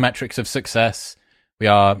objective metrics of success. We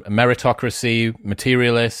are a meritocracy,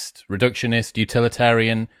 materialist, reductionist,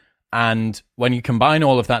 utilitarian. And when you combine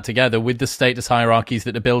all of that together with the status hierarchies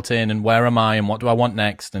that are built in and where am I and what do I want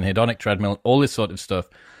next and hedonic treadmill, all this sort of stuff,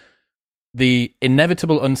 the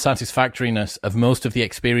inevitable unsatisfactoriness of most of the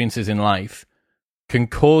experiences in life can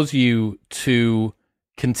cause you to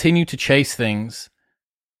continue to chase things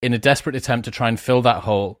in a desperate attempt to try and fill that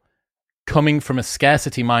hole, coming from a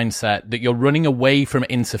scarcity mindset that you're running away from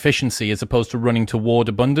insufficiency as opposed to running toward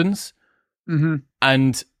abundance. Mm-hmm.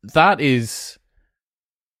 And that is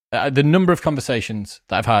the number of conversations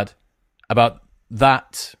that I've had about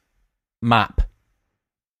that map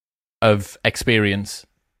of experience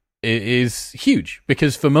is huge,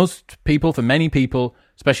 because for most people, for many people,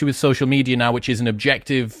 especially with social media now, which is an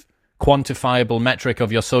objective, quantifiable metric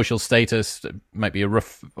of your social status, it might be a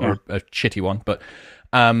rough or a shitty one, but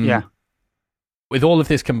with all of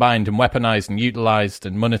this combined and weaponized and utilized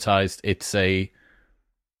and monetized, it's a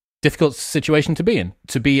difficult situation to be in,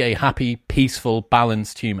 to be a happy, peaceful,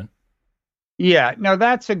 balanced human. Yeah, no,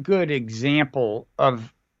 that's a good example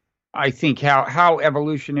of, I think, how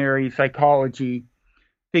evolutionary psychology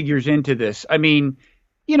figures into this. I mean,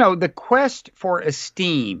 the quest for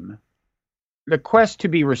esteem, the quest to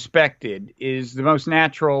be respected is the most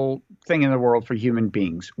natural thing in the world for human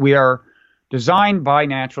beings. We are designed by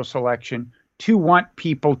natural selection to want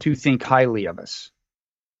people to think highly of us.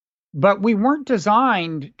 But we weren't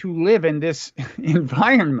designed to live in this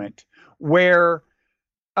environment where,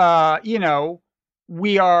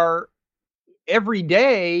 we are every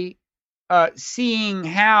day seeing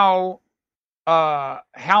how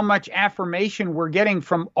much affirmation we're getting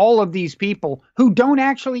from all of these people who don't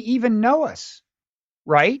actually even know us,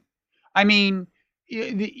 right? I mean,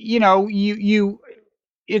 it's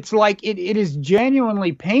like it is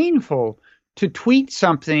genuinely painful to tweet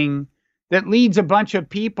something that leads a bunch of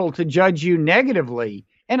people to judge you negatively.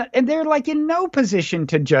 And they're like in no position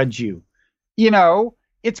to judge you.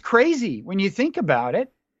 It's crazy when you think about it.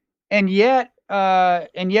 And yet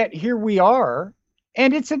here we are.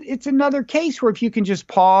 And it's another case where if you can just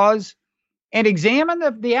pause and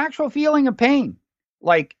examine the actual feeling of pain,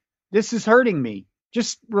 like this is hurting me,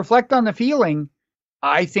 just reflect on the feeling.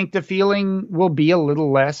 I think the feeling will be a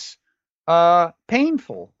little less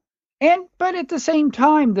painful. But at the same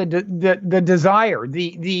time, the desire,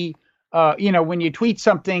 when you tweet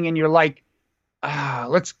something and you're like,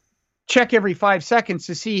 let's check every 5 seconds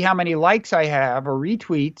to see how many likes I have or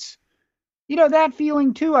retweets, that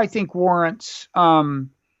feeling too, I think warrants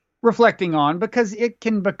reflecting on, because it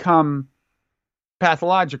can become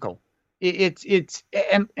pathological. It's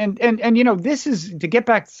and this is, to get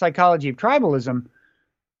back to the psychology of tribalism.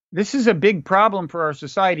 This is a big problem for our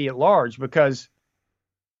society at large, because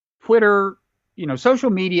Twitter, social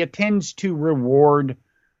media tends to reward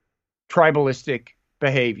tribalistic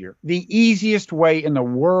behavior. The easiest way in the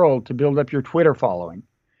world to build up your Twitter following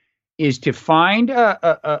is to find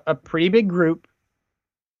a pretty big group,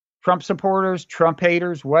 Trump supporters, Trump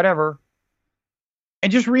haters, whatever,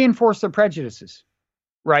 and just reinforce their prejudices,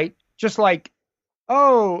 right? Just like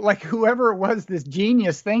whoever it was, this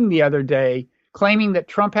genius thing the other day, claiming that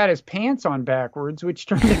Trump had his pants on backwards, which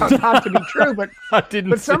turned out not to be true. But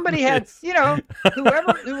somebody had,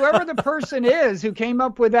 whoever the person is who came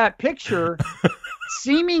up with that picture,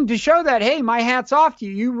 seeming to show that, hey, my hat's off to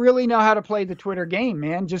you. You really know how to play the Twitter game,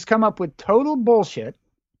 man. Just come up with total bullshit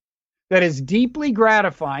that is deeply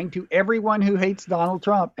gratifying to everyone who hates Donald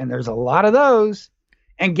Trump. And there's a lot of those,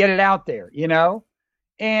 and get it out there,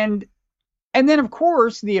 And then, of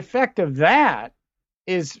course, the effect of that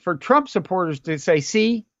is for Trump supporters to say,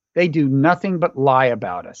 see, they do nothing but lie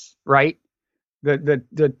about us, right?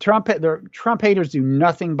 The Trump haters do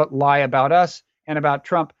nothing but lie about us and about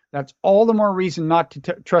Trump. That's all the more reason not to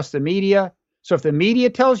trust the media. So if the media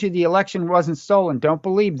tells you the election wasn't stolen, don't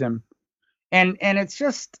believe them. And it's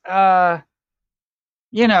just, it's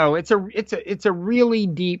a really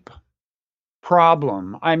deep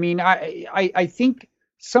problem. I mean, I think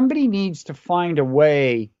somebody needs to find a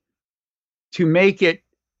way to make it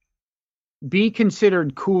be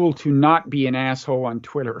considered cool to not be an asshole on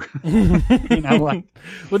Twitter. Well,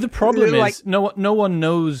 the problem is no one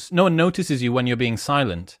notices you when you're being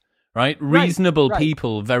silent, right? Reasonable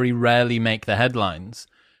people very rarely make the headlines.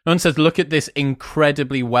 No one says, look at this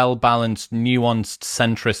incredibly well-balanced, nuanced,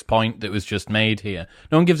 centrist point that was just made here.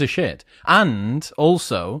 No one gives a shit. And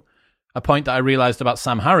also, a point that I realized about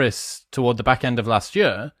Sam Harris toward the back end of last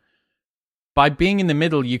year, by being in the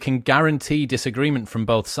middle, you can guarantee disagreement from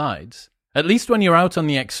both sides. At least when you're out on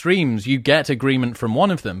the extremes, you get agreement from one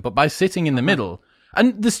of them. But by sitting in the middle,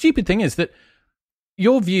 and the stupid thing is that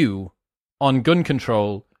your view on gun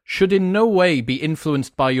control should in no way be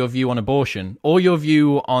influenced by your view on abortion, or your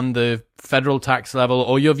view on the federal tax level,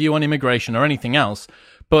 or your view on immigration, or anything else.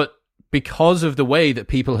 But because of the way that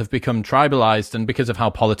people have become tribalized, and because of how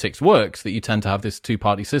politics works, that you tend to have this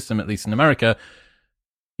two-party system, at least in America,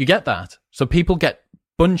 you get that. So people get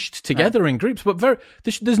bunched together in groups, but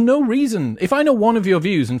there's no reason. If I know one of your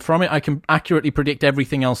views, and from it I can accurately predict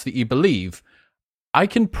everything else that you believe, I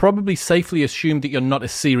can probably safely assume that you're not a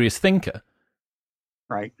serious thinker.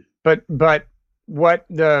 Right. But what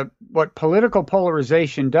political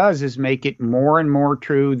polarization does is make it more and more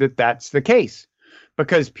true that that's the case,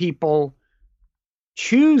 because people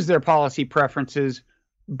choose their policy preferences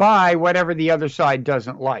by whatever the other side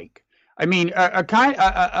doesn't like. I mean,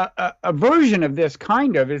 a version of this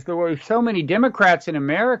kind of is the way so many Democrats in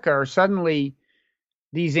America are suddenly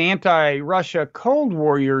these anti-Russia Cold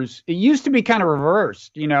Warriors. It used to be kind of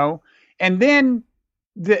reversed, and then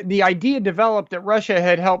the idea developed that Russia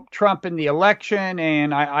had helped Trump in the election,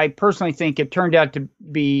 and I personally think it turned out to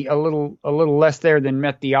be a little less there than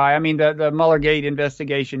met the eye. I mean, the Muellergate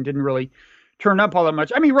investigation didn't really turn up all that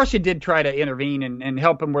much. I mean, Russia did try to intervene and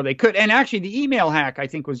help them where they could. And actually, the email hack, I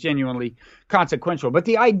think, was genuinely consequential. But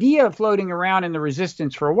the idea floating around in the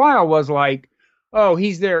resistance for a while was like, oh,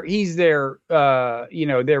 he's their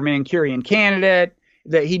Manchurian candidate,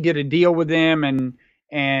 that he did a deal with them,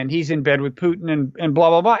 and he's in bed with Putin and blah,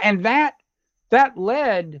 blah, blah. And that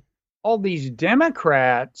led all these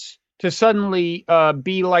Democrats to suddenly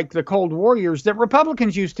be like the Cold Warriors that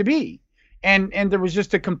Republicans used to be. And there was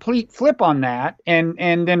just a complete flip on that. And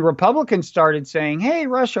then Republicans started saying, hey,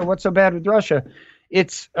 Russia, what's so bad with Russia?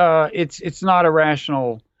 It's not a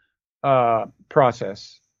rational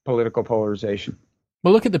process, political polarization.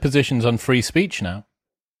 Well, look at the positions on free speech now.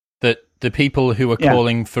 That the people who are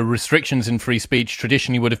calling for restrictions in free speech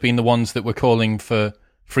traditionally would have been the ones that were calling for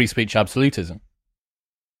free speech absolutism.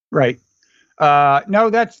 Right. No,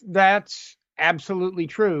 that's absolutely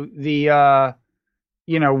true. The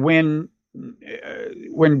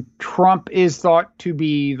when Trump is thought to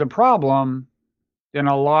be the problem, then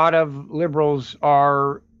a lot of liberals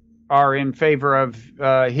are in favor of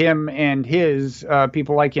him and his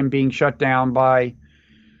people like him being shut down by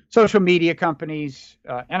social media companies.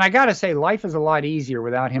 And I got to say, life is a lot easier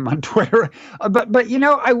without him on Twitter. But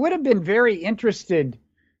I would have been very interested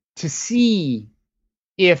to see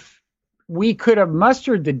if we could have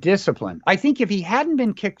mustered the discipline. I think if he hadn't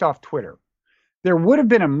been kicked off Twitter, there would have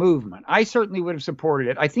been a movement. I certainly would have supported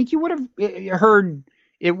it. I think you would have heard,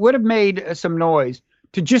 it would have made some noise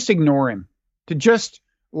to just ignore him, to just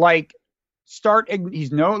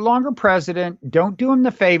he's no longer president. Don't do him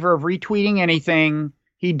the favor of retweeting anything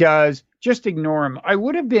he does. Just ignore him. I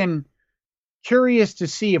would have been curious to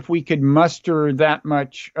see if we could muster that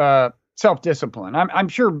much self-discipline. I'm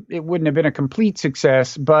sure it wouldn't have been a complete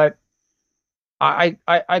success, but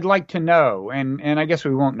I'd like to know, and I guess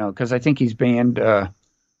we won't know because I think he's banned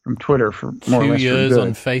from Twitter for more or less 2 years for good.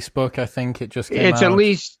 on Facebook. I think it just came It's out.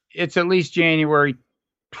 It's at least January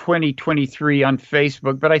 2023 on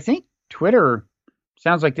Facebook, but I think Twitter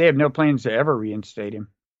sounds like they have no plans to ever reinstate him.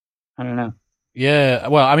 I don't know. Yeah,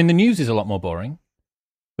 well, I mean, the news is a lot more boring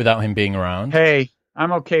without him being around. Hey,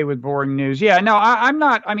 I'm okay with boring news. Yeah, no, I'm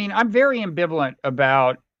not. I mean, I'm very ambivalent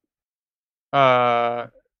about the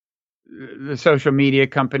social media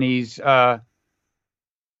companies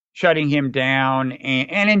shutting him down,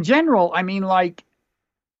 and in general, I mean, like,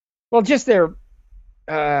 well, just their,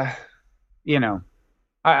 I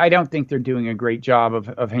don't think they're doing a great job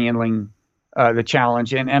of handling the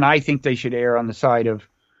challenge, and I think they should err on the side of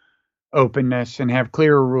openness and have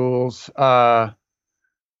clearer rules. But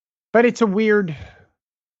it's a weird.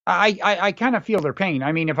 I kind of feel their pain.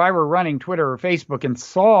 I mean, if I were running Twitter or Facebook and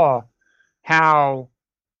saw how,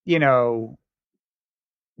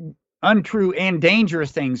 untrue and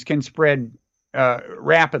dangerous things can spread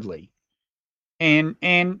rapidly,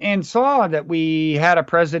 and saw that we had a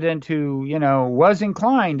president who, was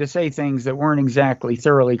inclined to say things that weren't exactly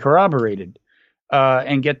thoroughly corroborated,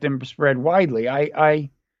 and get them spread widely. I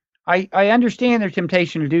understand their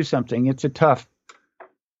temptation to do something.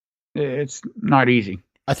 It's not easy.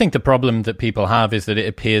 I think the problem that people have is that it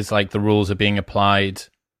appears like the rules are being applied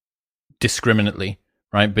discriminately,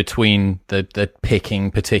 right, between the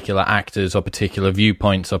picking particular actors or particular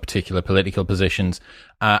viewpoints or particular political positions.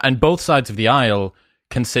 And both sides of the aisle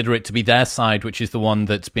consider it to be their side, which is the one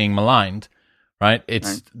that's being maligned, right?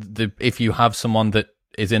 It's right. If you have someone that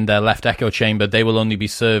is in their left echo chamber, they will only be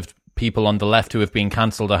served people on the left who have been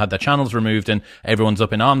cancelled or had their channels removed, and everyone's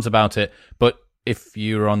up in arms about it. But if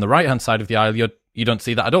you're on the right-hand side of the aisle, you don't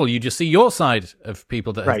see that at all. You just see your side of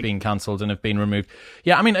people that have been cancelled and have been removed.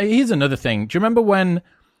 Yeah, I mean, here's another thing. Do you remember when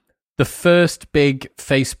the first big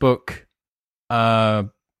Facebook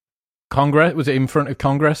Congress, was it in front of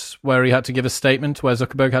Congress, where he had to give a statement, where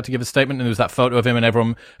Zuckerberg had to give a statement, and there was that photo of him and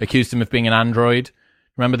everyone accused him of being an android?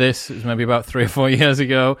 Remember this? It was maybe about 3 or 4 years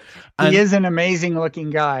ago. And he is an amazing-looking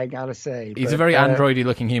guy, I gotta say. He's a very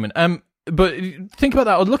androidy-looking human. But think about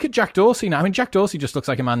that. Or look at Jack Dorsey now. I mean, Jack Dorsey just looks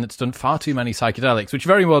like a man that's done far too many psychedelics, which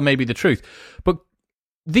very well may be the truth. But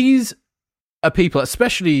these are people,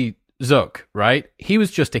 especially Zuck, right? He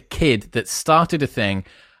was just a kid that started a thing,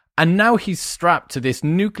 and now he's strapped to this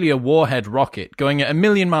nuclear warhead rocket going at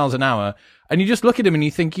 1,000,000 miles an hour, and you just look at him and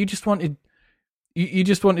you think, you just wanted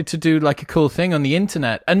to do like a cool thing on the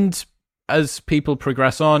internet. And as people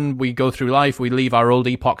progress on, we go through life, we leave our old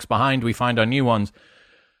epochs behind, we find our new ones.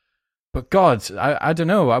 But God, I don't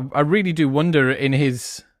know. I really do wonder in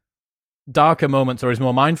his darker moments or his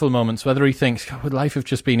more mindful moments whether he thinks, God, would life have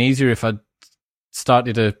just been easier if I'd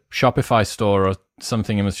started a Shopify store or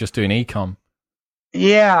something and was just doing e-com?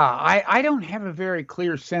 Yeah, I don't have a very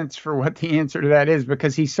clear sense for what the answer to that is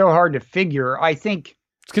because he's so hard to figure. I think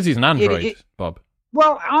it's because he's an android, Bob.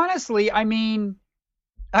 Well, honestly, I mean,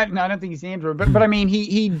 I don't think he's an android, but I mean,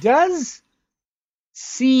 he does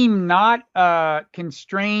seem not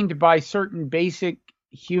constrained by certain basic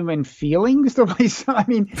human feelings. The way, I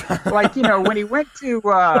mean, like, when he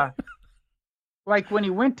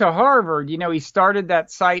went to Harvard, he started that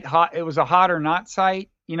site. It was a hot or not site.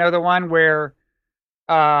 The one where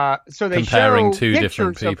so they comparing show two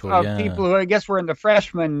pictures different people of people who I guess were in the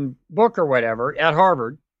freshman book or whatever at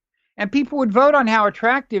Harvard, and people would vote on how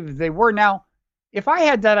attractive they were. Now, if I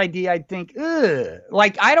had that idea, I'd think, ugh,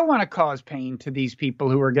 like, I don't want to cause pain to these people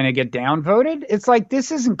who are going to get downvoted. It's like,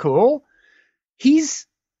 this isn't cool. He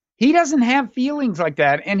doesn't have feelings like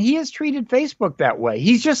that. And he has treated Facebook that way.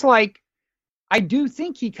 He's just like, I do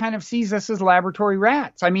think he kind of sees us as laboratory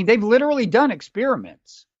rats. I mean, they've literally done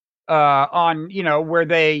experiments on, where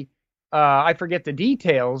they, I forget the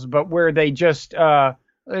details, but where they just, they're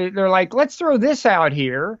like, let's throw this out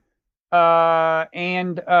here.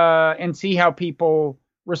 And see how people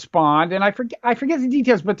respond. And I forget the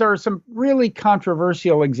details, but there are some really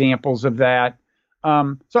controversial examples of that.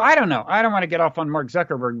 So I don't know. I don't want to get off on Mark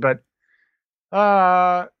Zuckerberg, but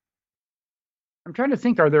I'm trying to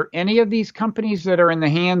think, are there any of these companies that are in the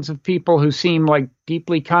hands of people who seem like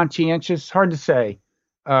deeply conscientious? Hard to say.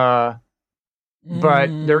 But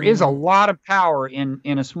there is a lot of power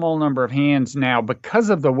in a small number of hands now because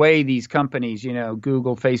of the way these companies,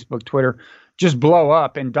 Google, Facebook, Twitter, just blow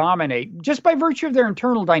up and dominate just by virtue of their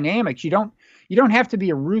internal dynamics. You You don't have to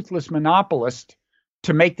be a ruthless monopolist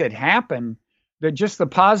to make that happen. That just the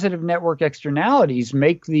positive network externalities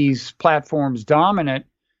make these platforms dominant.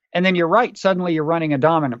 And then you're right. Suddenly you're running a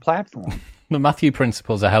dominant platform. The Matthew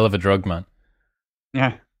Principle's a hell of a drug, man.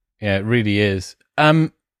 Yeah. Yeah, it really is.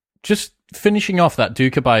 Just finishing off that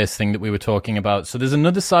Dukkha bias thing that we were talking about. So there's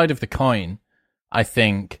another side of the coin, I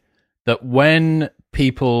think, that when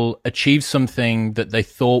people achieve something that they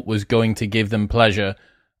thought was going to give them pleasure,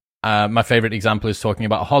 my favorite example is talking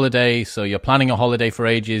about a holiday. So you're planning a holiday for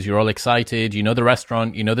ages. You're all excited. You know the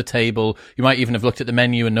restaurant. You know the table. You might even have looked at the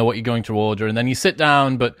menu and know what you're going to order. And then you sit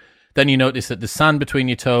down, but then you notice that there's sand between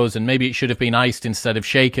your toes and maybe it should have been iced instead of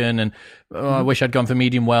shaken. And I wish I'd gone for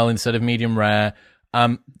medium well instead of medium rare.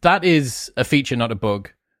 That is a feature, not a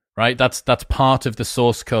bug, right? That's part of the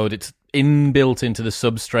source code. It's inbuilt into the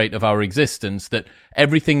substrate of our existence that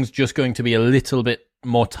everything's just going to be a little bit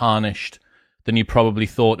more tarnished than you probably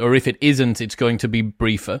thought, or if it isn't, it's going to be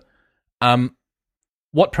briefer.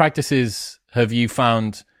 What practices have you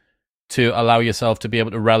found to allow yourself to be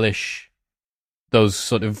able to relish those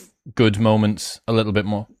sort of good moments a little bit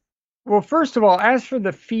more? Well, first of all, as for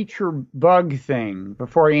the feature bug thing,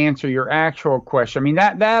 before I answer your actual question, I mean,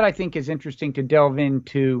 that I think is interesting to delve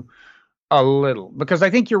into a little, because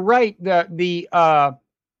I think you're right.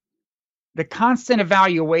 The constant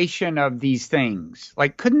evaluation of these things,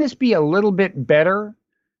 like, couldn't this be a little bit better?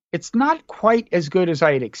 It's not quite as good as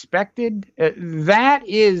I had expected.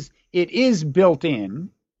 It is built in.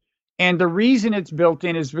 And the reason it's built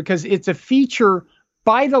in is because it's a feature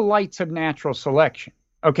by the lights of natural selection.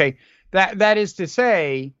 Okay. That is to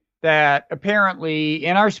say that apparently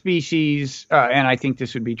in our species, and I think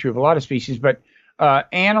this would be true of a lot of species, but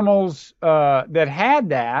animals that had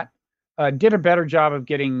that did a better job of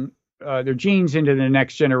getting their genes into the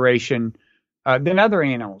next generation than other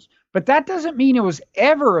animals. But that doesn't mean it was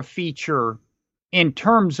ever a feature in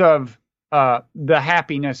terms of the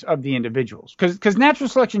happiness of the individuals, because natural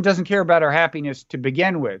selection doesn't care about our happiness to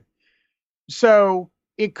begin with. So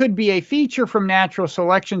it could be a feature from natural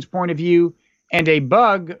selection's point of view and a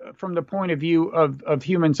bug from the point of view of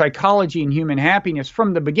human psychology and human happiness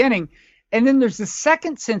from the beginning. And then there's the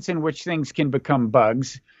second sense in which things can become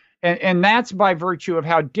bugs. And that's by virtue of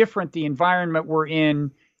how different the environment we're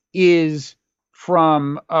in is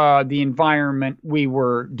from the environment we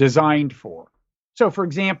were designed for. So, for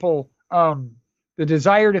example, the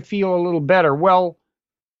desire to feel a little better. Well,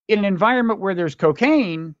 in an environment where there's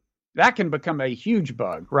cocaine, that can become a huge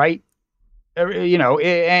bug, right? And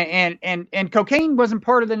cocaine wasn't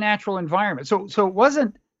part of the natural environment. So it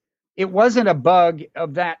wasn't a bug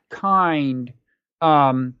of that kind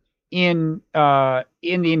in the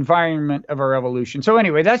environment of our evolution. So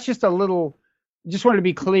anyway, that's just just wanted to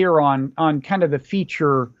be clear on kind of the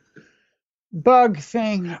feature bug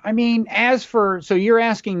thing. I mean, so you're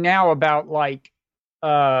asking now about like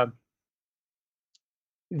I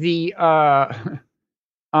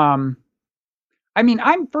mean,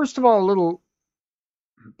 I'm first of all a little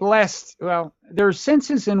blessed. Well, there are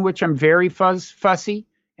senses in which I'm very fussy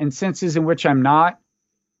and senses in which I'm not.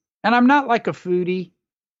 And I'm not like a foodie.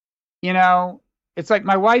 It's like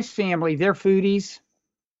my wife's family, they're foodies.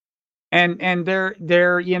 And they're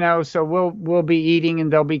so we'll be eating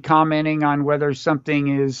and they'll be commenting on whether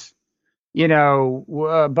something is,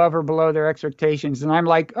 above or below their expectations. And I'm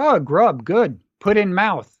like, oh, grub, good. Put in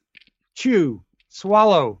mouth, chew,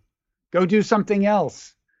 swallow, go do something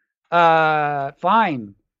else.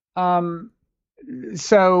 Fine. But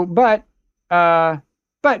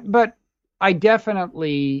I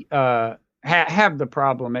definitely have the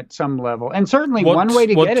problem at some level, and certainly one way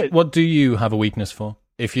to get it. What do you have a weakness for?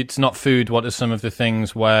 If it's not food, what are some of the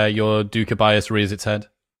things where your Dukkha bias rears its head?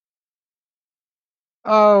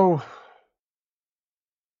 Oh,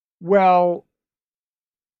 well,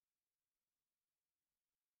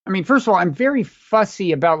 I mean, first of all, I'm very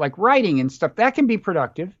fussy about like writing and stuff. That can be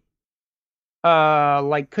productive.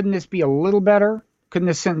 Like, couldn't this be a little better? Couldn't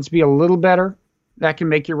this sentence be a little better? That can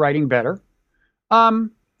make your writing better.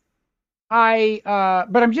 But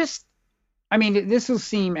this will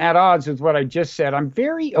seem at odds with what I just said. I'm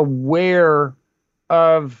very aware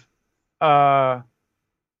of, I'm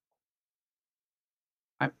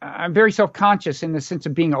very self-conscious in the sense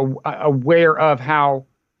of being aware of how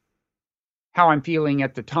I'm feeling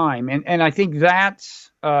at the time. And I think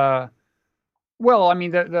that's, the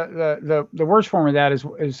worst form of that is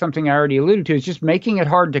something I already alluded to, is just making it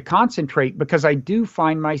hard to concentrate, because I do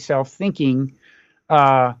find myself thinking,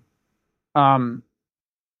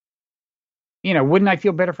 wouldn't I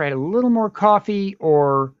feel better if I had a little more coffee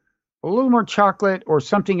or a little more chocolate or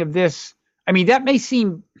something of this? I mean, that may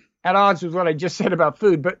seem at odds with what I just said about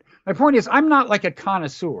food, but my point is, I'm not like a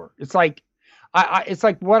connoisseur. It's like, it's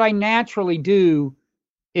like what I naturally do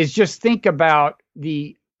is just think about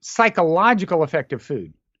the psychological effect of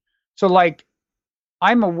food. So like,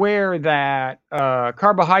 I'm aware that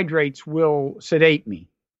carbohydrates will sedate me.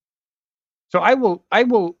 So I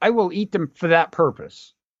will eat them for that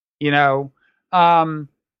purpose, you know.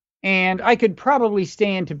 And I could probably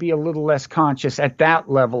stand to be a little less conscious at that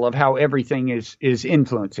level of how everything is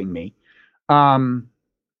influencing me.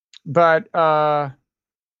 But I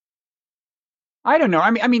don't know.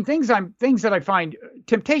 I mean, things that I find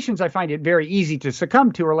temptations I find it very easy to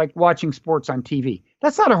succumb to are like watching sports on TV.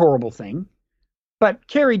 That's not a horrible thing, but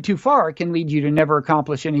carried too far, it can lead you to never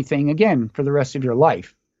accomplish anything again for the rest of your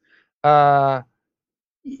life. Yeah,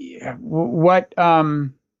 what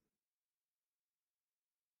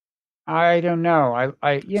I don't know.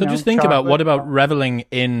 So just think about, what about reveling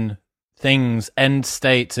in things, end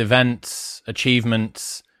states, events,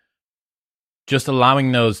 achievements, just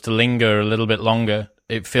allowing those to linger a little bit longer.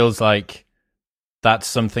 It feels like that's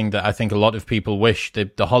something that I think a lot of people wish.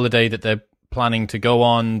 The holiday that they're planning to go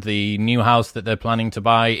on, the new house that they're planning to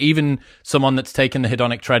buy, even someone that's taken the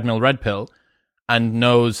hedonic treadmill red pill and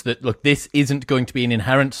knows that, look, this isn't going to be an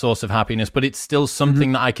inherent source of happiness, but it's still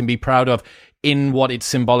something that I can be proud of in what it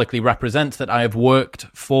symbolically represents, that I have worked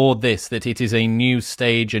for this, that it is a new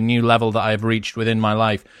stage, a new level that I have reached within my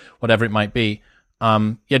life, whatever it might be.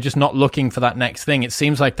 Just not looking for that next thing. It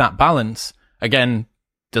seems like that balance, again,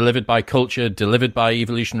 delivered by culture, delivered by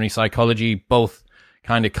evolutionary psychology, both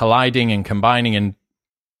kind of colliding and combining and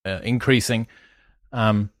increasing.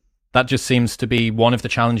 That just seems to be one of the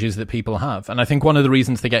challenges that people have. And I think one of the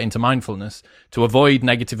reasons they get into mindfulness, to avoid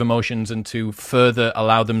negative emotions and to further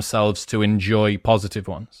allow themselves to enjoy positive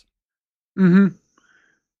ones. Mm-hmm.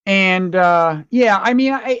 And I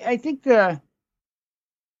mean, I think the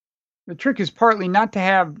trick is partly not to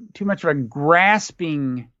have too much of a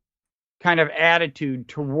grasping kind of attitude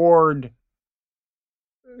toward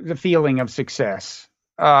the feeling of success.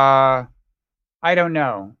 I don't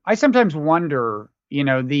know. I sometimes wonder,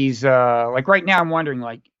 these, like right now I'm wondering,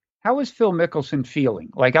 like, how is Phil Mickelson feeling?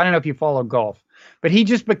 Like, I don't know if you follow golf, but he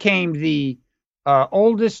just became the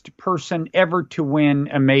oldest person ever to win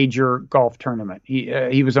a major golf tournament.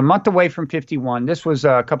 He was a month away from 51. This was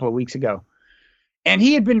a couple of weeks ago. And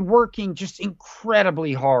he had been working just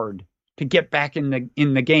incredibly hard to get back in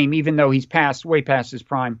the game, even though he's way past his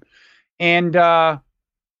prime. And I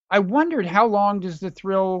wondered, how long does the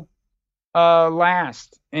thrill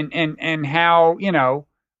last, and how,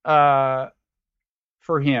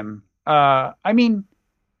 for him. I mean,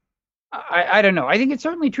 I don't know. I think it's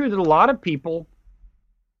certainly true that a lot of people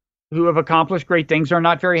who have accomplished great things are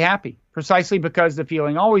not very happy, precisely because the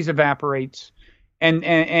feeling always evaporates,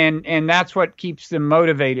 and that's what keeps them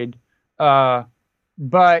motivated. But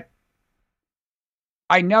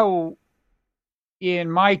I know,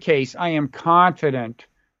 in my case, I am confident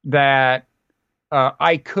that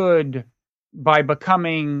I could, by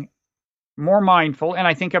becoming more mindful, and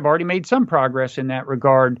I think I've already made some progress in that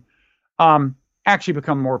regard, actually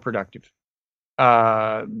become more productive.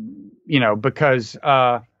 Because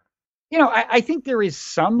I think there is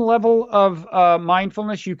some level of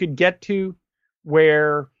mindfulness you could get to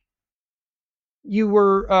where you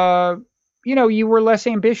were, you were less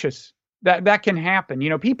ambitious. That can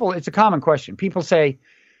happen. People, it's a common question. People say,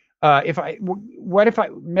 what if I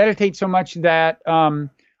meditate so much that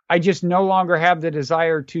I just no longer have the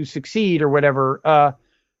desire to succeed or whatever?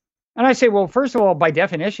 And I say, well, first of all, by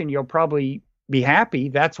definition, you'll probably be happy.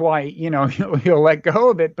 That's why, you'll let go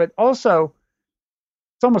of it. But also,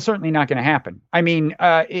 it's almost certainly not going to happen. I mean,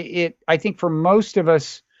 I think for most of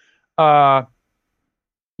us,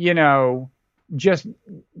 just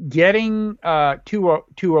getting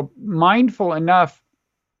to a mindful enough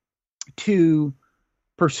to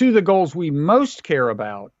pursue the goals we most care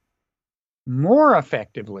about more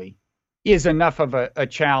effectively is enough of a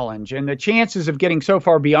challenge. And the chances of getting so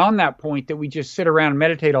far beyond that point that we just sit around and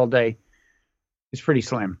meditate all day is pretty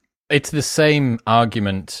slim. It's the same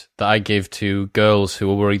argument that I give to girls who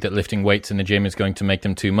are worried that lifting weights in the gym is going to make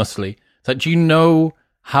them too muscly. It's like, do you know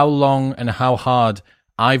how long and how hard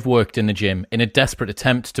I've worked in the gym in a desperate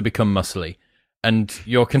attempt to become muscly? And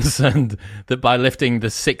you're concerned that by lifting the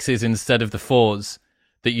 6s instead of the 4s,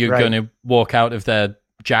 that you're going to walk out of there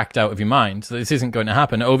jacked out of your mind. So this isn't going to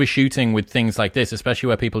happen. Overshooting with things like this, especially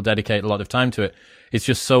where people dedicate a lot of time to it, it's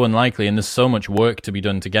just so unlikely. And there's so much work to be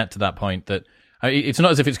done to get to that point that it's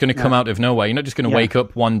not as if it's going to come out of nowhere. You're not just going to wake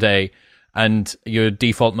up one day and your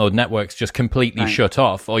default mode network's just completely shut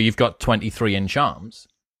off, or you've got 23-inch arms.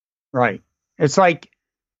 Right. It's like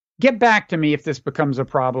get back to me if this becomes a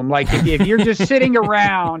problem. Like if you're just sitting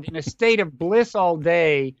around in a state of bliss all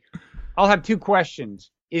day, I'll have two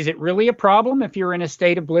questions. Is it really a problem if you're in a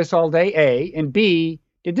state of bliss all day? A, and B,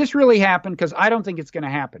 did this really happen? Because I don't think it's going to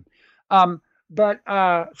happen.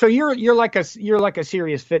 So you're like a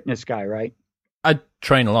serious fitness guy, right? I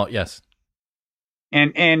train a lot, yes.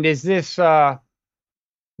 And is this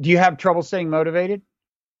do you have trouble staying motivated?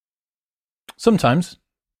 Sometimes.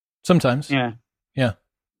 Yeah. Yeah.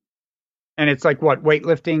 And it's like what,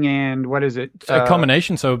 weightlifting and what is it? A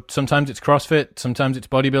combination. So sometimes it's CrossFit, sometimes it's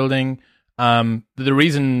bodybuilding. The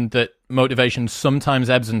reason that motivation sometimes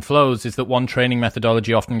ebbs and flows is that one training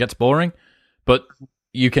methodology often gets boring, but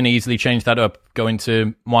you can easily change that up. Go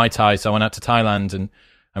into Muay Thai. So I went out to Thailand and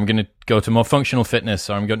I'm going to go to more functional fitness,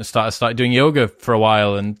 or I'm going to start doing yoga for a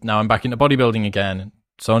while, and now I'm back into bodybuilding again, and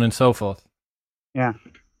so on and so forth. Yeah.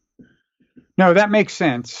 No, that makes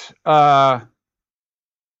sense. I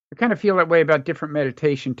kind of feel that way about different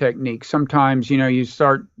meditation techniques. Sometimes, you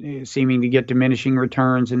start seeming to get diminishing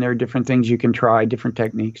returns, and there are different things you can try, different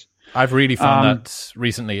techniques. I've really found that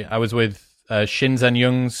recently. I was with Shinzen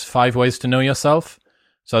Young's 5 Ways to Know Yourself.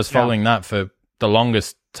 So I was following that for the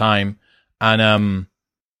longest time. And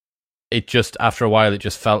it just, after a while, it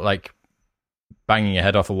just felt like banging your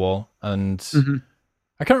head off a wall. And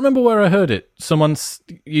I can't remember where I heard it. Someone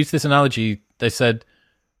used this analogy. They said,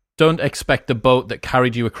 don't expect the boat that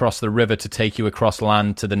carried you across the river to take you across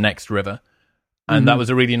land to the next river. And that was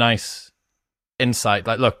a really nice insight.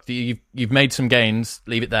 Like, look, you've made some gains.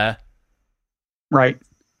 Leave it there. Right.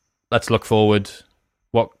 Let's look forward.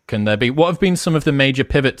 What can there be? What have been some of the major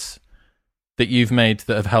pivots that you've made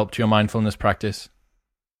that have helped your mindfulness practice?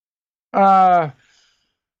 Well,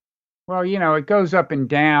 it goes up and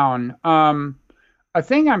down. A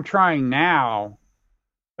thing I'm trying now,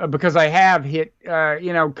 because I have hit,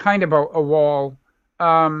 kind of a wall,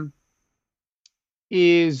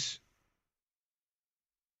 is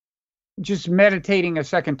just meditating a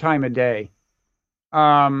second time a day.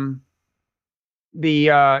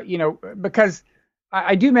 Because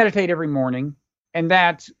I do meditate every morning, and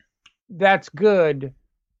that's good.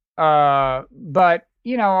 But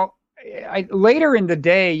later in the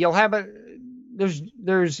day, you'll have there's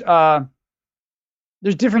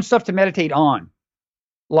different stuff to meditate on.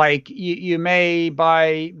 Like you may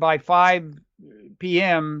by 5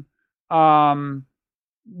 p.m.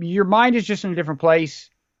 Your mind is just in a different place.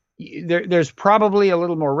 There's probably a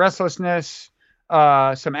little more restlessness,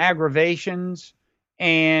 some aggravations,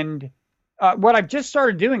 and what I've just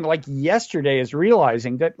started doing, like yesterday, is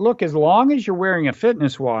realizing that, look, as long as you're wearing a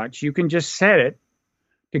fitness watch, you can just set it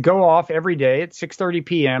to go off every day at 6:30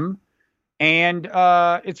 p.m. And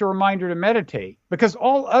it's a reminder to meditate, because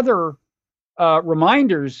all other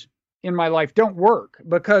reminders in my life don't work,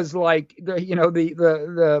 because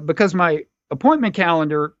because my appointment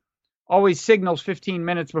calendar always signals 15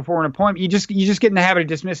 minutes before an appointment. You just get in the habit of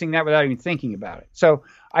dismissing that without even thinking about it. So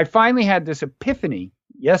I finally had this epiphany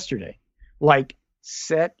yesterday, like,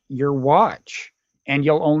 set your watch and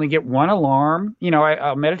you'll only get one alarm.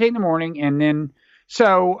 I'll meditate in the morning, and then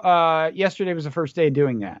yesterday was the first day of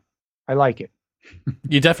doing that. I like it.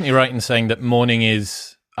 You're definitely right in saying that morning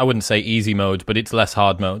is, I wouldn't say easy mode, but it's less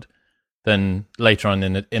hard mode than later on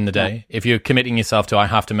in the day. Yeah. If you're committing yourself to, I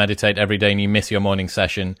have to meditate every day, and you miss your morning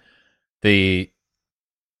session, the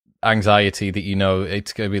anxiety that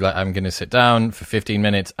it's going to be like, I'm going to sit down for 15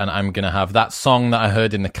 minutes and I'm going to have that song that I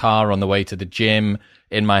heard in the car on the way to the gym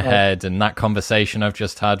in my head, and that conversation I've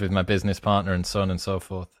just had with my business partner, and so on and so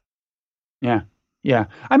forth. Yeah. Yeah.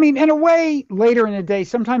 I mean, in a way, later in the day,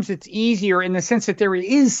 sometimes it's easier in the sense that there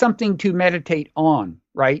is something to meditate on,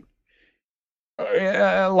 right?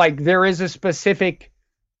 Like there is a specific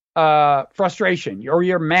frustration, or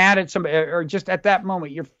you're mad at somebody, or just at that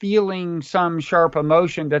moment you're feeling some sharp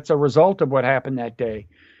emotion that's a result of what happened that day.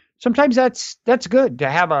 Sometimes that's good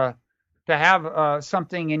to have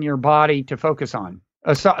something in your body to focus on,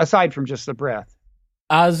 aside from just the breath.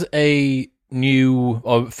 As a new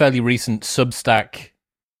or fairly recent Substack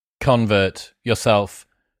convert yourself,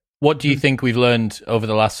 what do you think we've learned over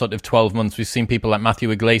the last sort of 12 months? We've seen people like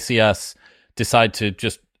Matthew Iglesias decide to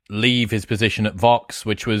just leave his position at Vox,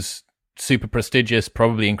 which was super prestigious,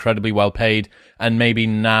 probably incredibly well paid, and maybe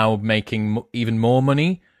now making even more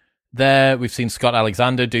money there. We've seen Scott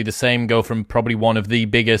Alexander do the same, go from probably one of the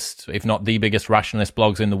biggest, if not the biggest, rationalist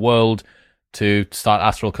blogs in the world to start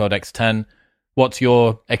Astral Codex 10. What's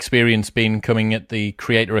your experience been coming at the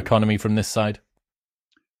creator economy from this side?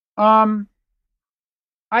 I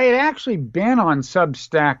had actually been on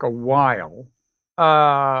Substack a while,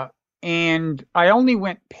 and I only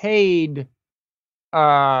went paid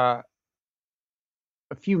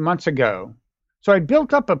a few months ago. So I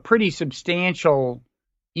built up a pretty substantial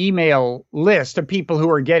email list of people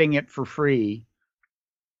who are getting it for free.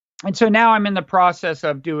 And so now I'm in the process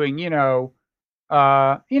of doing,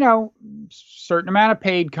 certain amount of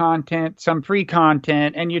paid content, some free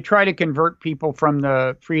content, and you try to convert people from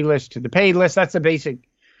the free list to the paid list. That's the basic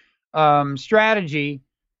strategy.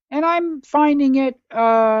 And I'm finding it,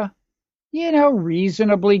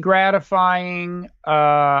 reasonably gratifying.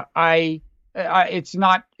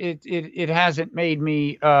 It hasn't made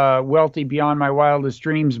me wealthy beyond my wildest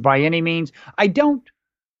dreams by any means. I don't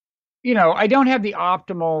have the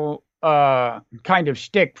optimal kind of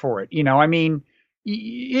shtick for it.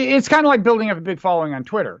 It's kind of like building up a big following on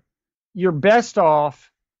Twitter. You're best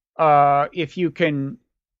off if you can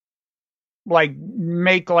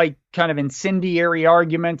make kind of incendiary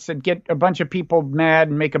arguments that get a bunch of people mad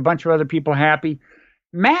and make a bunch of other people happy.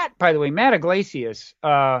 Matt Iglesias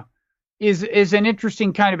is an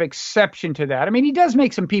interesting kind of exception to that. I mean, he does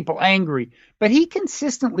make some people angry, but he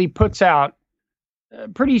consistently puts out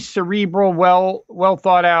pretty cerebral, well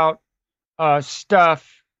thought out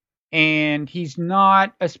stuff, and he's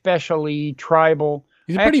not especially tribal.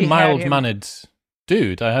 He's a pretty mild-mannered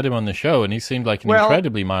dude. I had him on the show, and he seemed like an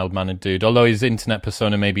incredibly mild-mannered dude, although his internet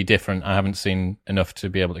persona may be different. I haven't seen enough to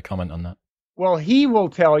be able to comment on that. Well, he will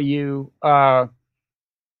tell you that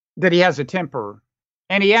he has a temper,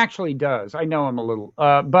 and he actually does. I know him a little,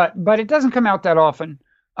 but it doesn't come out that often.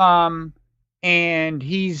 And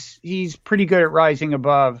he's pretty good at rising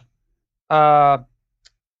above. So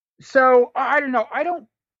I don't know.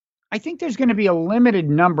 I think there's going to be a limited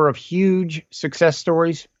number of huge success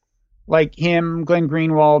stories like him, Glenn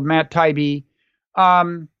Greenwald, Matt Taibbi,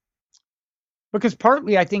 because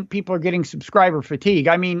partly I think people are getting subscriber fatigue.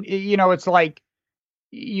 I mean, it's like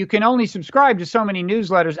you can only subscribe to so many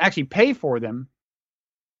newsletters, actually pay for them,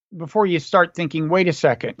 before you start thinking, wait a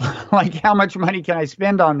second, like how much money can I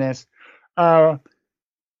spend on this? So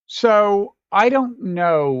I don't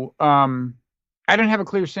know. I don't have a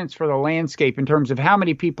clear sense for the landscape in terms of how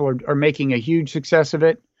many people are making a huge success of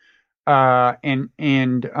it,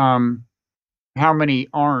 and how many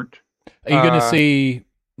aren't. Are you going to see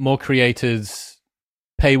more creators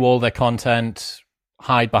paywall their content,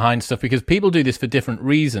 hide behind stuff? Because people do this for different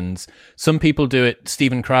reasons. Some people do it.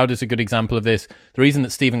 Steven Crowder is a good example of this. The reason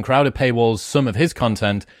that Steven Crowder paywalls some of his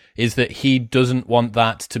content is that he doesn't want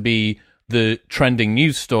that to be the trending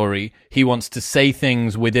news story. He wants to say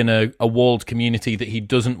things within a walled community that he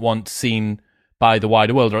doesn't want seen by the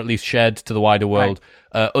wider world, or at least shared to the wider world.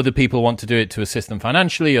 Right. Other people want to do it to assist them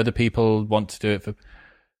financially. Other people want to do it for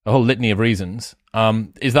a whole litany of reasons.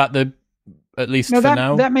 Is that at least for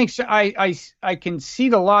now? That makes, I can see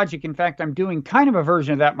the logic. In fact, I'm doing kind of a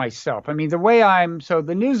version of that myself. I mean,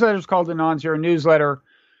 the newsletter is called the Non-Zero Newsletter.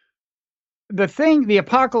 The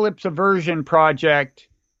Apocalypse Aversion Project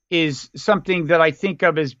is something that I think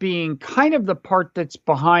of as being kind of the part that's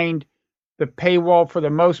behind the paywall for the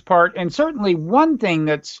most part. And certainly one thing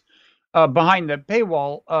that's behind the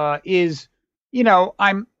paywall is,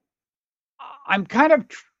 I'm kind of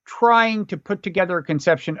trying to put together a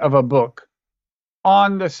conception of a book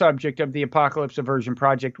on the subject of the Apocalypse Aversion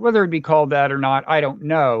Project. Whether it be called that or not, I don't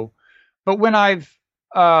know. But when I've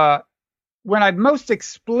most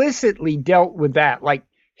explicitly dealt with that, like,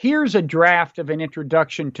 here's a draft of an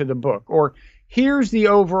introduction to the book, or here's the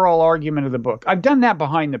overall argument of the book, I've done that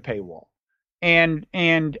behind the paywall. And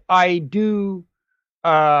I do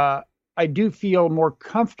feel more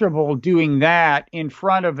comfortable doing that in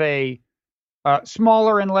front of a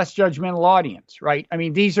smaller and less judgmental audience, right? I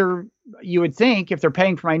mean, you would think if they're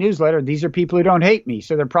paying for my newsletter, these are people who don't hate me,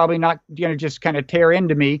 so they're probably not going to just kind of tear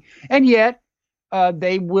into me. And yet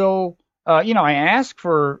they will, I ask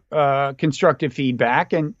for constructive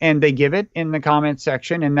feedback, and they give it in the comment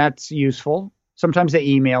section, and that's useful. Sometimes they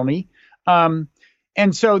email me.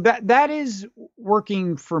 And so that is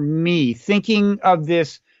working for me, thinking of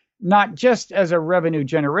this not just as a revenue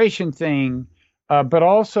generation thing, but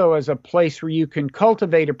also as a place where you can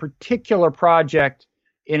cultivate a particular project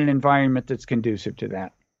in an environment that's conducive to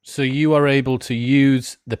that. So you are able to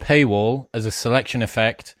use the paywall as a selection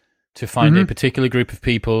effect to find a particular group of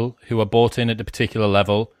people who are bought in at a particular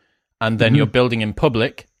level, and then you're building in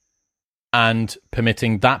public and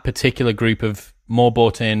permitting that particular group of more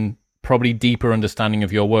bought in, probably deeper understanding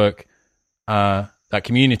of your work, that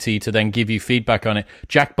community, to then give you feedback on it.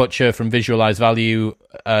 Jack Butcher from Visualize Value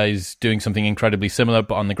is doing something incredibly similar,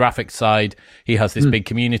 but on the graphics side, he has this big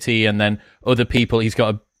community, and then other people, he's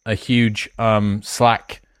got a huge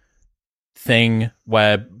Slack thing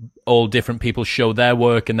where all different people show their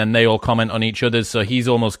work, and then they all comment on each other's. So he's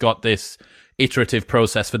almost got this iterative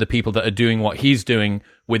process for the people that are doing what he's doing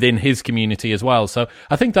within his community as well. So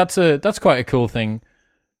I think that's quite a cool thing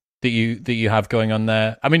that you have going on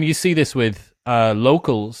there. I mean, you see this with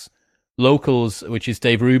Locals, which is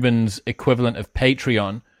Dave Rubin's equivalent of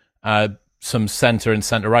Patreon. Some center and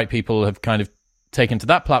center right people have kind of taken to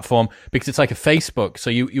that platform because it's like a Facebook. So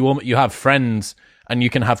you have friends and you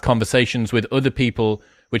can have conversations with other people,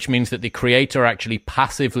 which means that the creator actually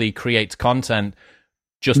passively creates content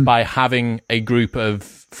just by having a group of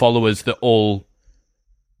followers that all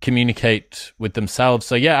communicate with themselves.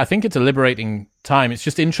 So yeah, I think it's a liberating time. It's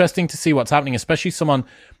just interesting to see what's happening, especially someone,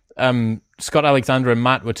 Scott Alexander and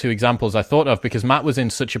Matt were two examples I thought of, because Matt was in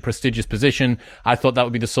such a prestigious position. I thought that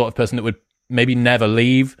would be the sort of person that would maybe never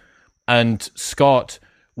leave. And Scott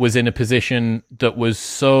was in a position that was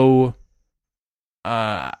so...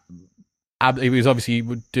 he was obviously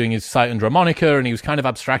doing his site under a moniker, and he was kind of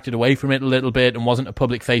abstracted away from it a little bit and wasn't a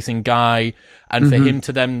public-facing guy. And for him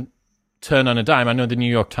to then turn on a dime, I know the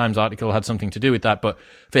New York Times article had something to do with that, but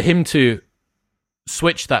for him to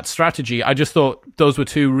switch that strategy, I just thought those were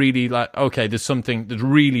two really like, okay, there's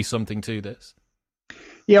really something to this.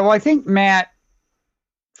 Yeah, well, I think Matt,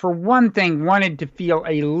 for one thing, wanted to feel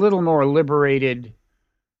a little more liberated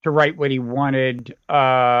to write what he wanted.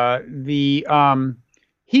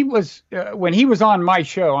 He was when he was on my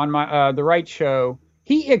show, on my the Wright show,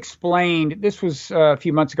 he explained, this was a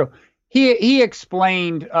few months ago, he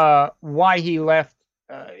explained why he left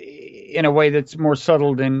in a way that's more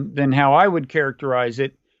subtle than how I would characterize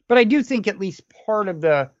it. But I do think at least part of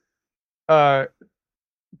the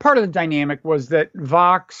dynamic was that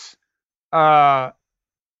Vox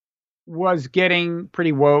was getting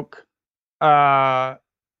pretty woke,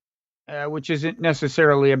 which isn't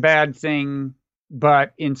necessarily a bad thing,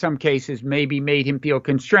 but in some cases maybe made him feel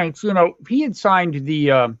constraints. You know, he had signed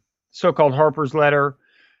the so-called Harper's letter,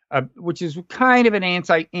 which is kind of an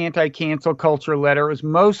anti-cancel culture letter. It was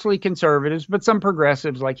mostly conservatives, but some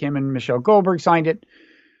progressives like him and Michelle Goldberg signed it.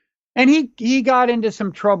 And he got into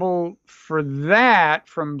some trouble for that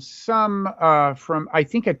from I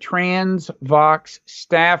think a trans Vox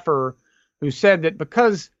staffer who said that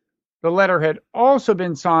because the letter had also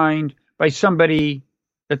been signed by somebody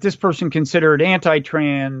that this person considered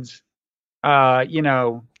anti-trans,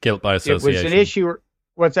 guilt by association. It was an issue.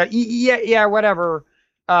 What's that? Yeah, whatever.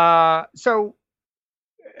 So,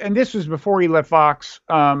 and this was before he left Vox.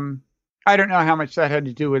 I don't know how much that had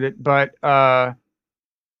to do with it, but,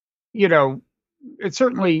 it's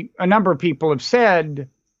certainly a number of people have said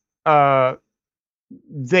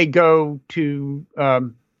they go to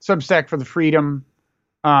Substack for the freedom.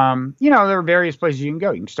 There are various places you can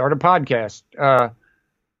go. You can start a podcast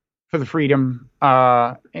for the freedom.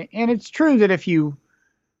 And it's true that if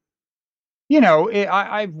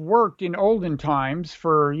I've worked in olden times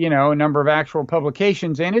for, a number of actual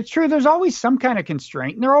publications, and it's true there's always some kind of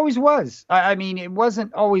constraint, and there always was. I mean, it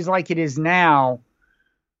wasn't always like it is now.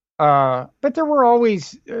 But there were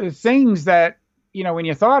always things that, when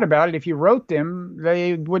you thought about it, if you wrote them,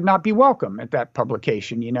 they would not be welcome at that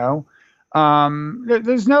publication,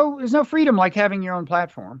 There's no freedom like having your own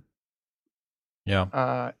platform.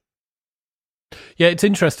 Yeah. Yeah, it's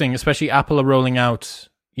interesting, especially Apple are rolling out,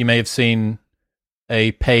 you may have seen,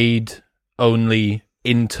 a paid-only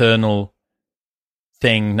internal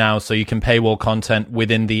thing now, so you can paywall content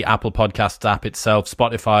within the Apple Podcasts app itself.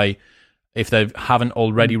 Spotify, if they haven't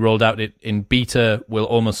already rolled out it in beta, will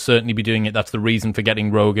almost certainly be doing it. That's the reason for getting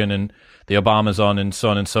Rogan and the Obamas on and so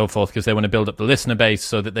on and so forth, because they want to build up the listener base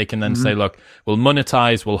so that they can then say, look, we'll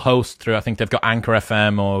monetize, we'll host through, I think they've got Anchor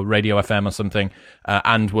FM or Radio FM or something,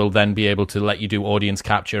 and we'll then be able to let you do audience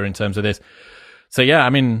capture in terms of this. So yeah, I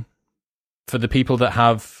mean, for the people that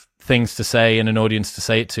have things to say and an audience to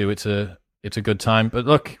say it to, it's a good time. But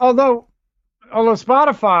look, although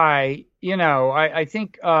Spotify, I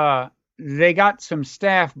think they got some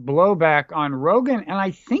staff blowback on Rogan, and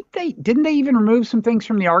I think they even remove some things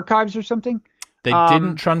from the archives or something. They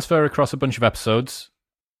didn't transfer across a bunch of episodes,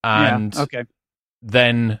 and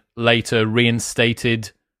then later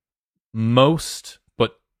reinstated most,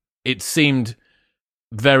 but it seemed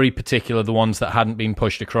very particular, the ones that hadn't been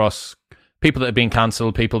pushed across, people that had been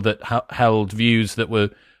cancelled, people that held views that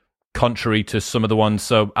were contrary to some of the ones.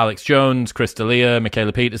 So Alex Jones, Chris D'Elia,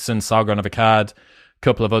 Michaela Peterson, Sargon of Akkad,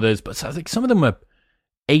 couple of others, but I think some of them were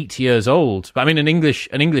 8 years old. But I mean, an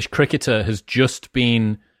English cricketer has just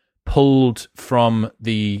been pulled from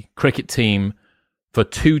the cricket team for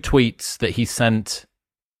 2 tweets that he sent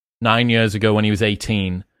 9 years ago when he was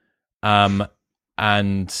 18.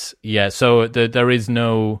 And yeah, so there is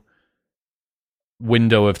no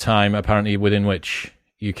window of time apparently within which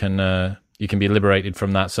you can you can be liberated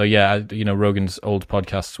from that. So yeah, Rogan's old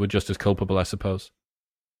podcasts were just as culpable, I suppose.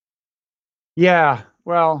 Yeah,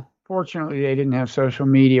 well, fortunately, they didn't have social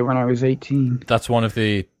media when I was 18. That's one of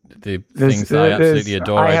the things that I absolutely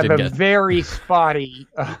adore. I have a very spotty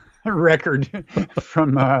record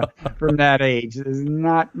from that age. There's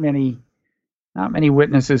not many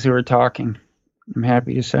witnesses who are talking, I'm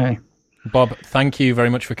happy to say. Bob, thank you very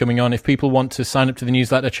much for coming on. If people want to sign up to the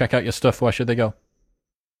newsletter, check out your stuff, where should they go?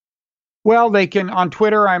 Well, they can on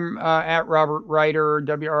Twitter. I'm at Robert Writer,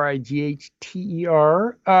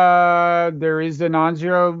 WRIGHTER. There is the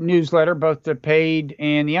Non-Zero newsletter, both the paid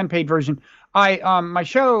and the unpaid version. My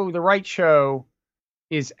show, the Wright Show,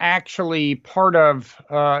 is actually part of.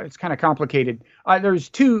 It's kind of complicated. There's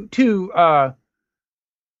two now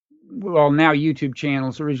YouTube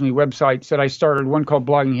channels, originally websites that I started. One called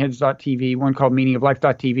bloggingheads.tv, one called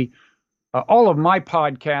meaningoflife.tv. All of my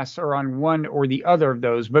podcasts are on one or the other of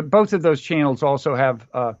those, but both of those channels also have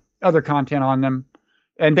other content on them,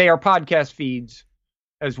 and they are podcast feeds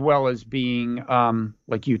as well as being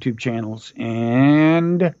like YouTube channels.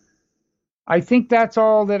 And I think that's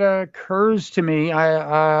all that occurs to me.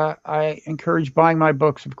 I encourage buying my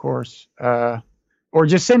books, of course, or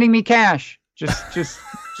just sending me cash. Just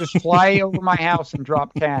fly over my house and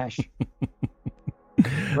drop cash.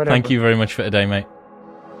 Thank you very much for today, mate.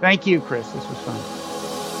 Thank you, Chris. This was fun.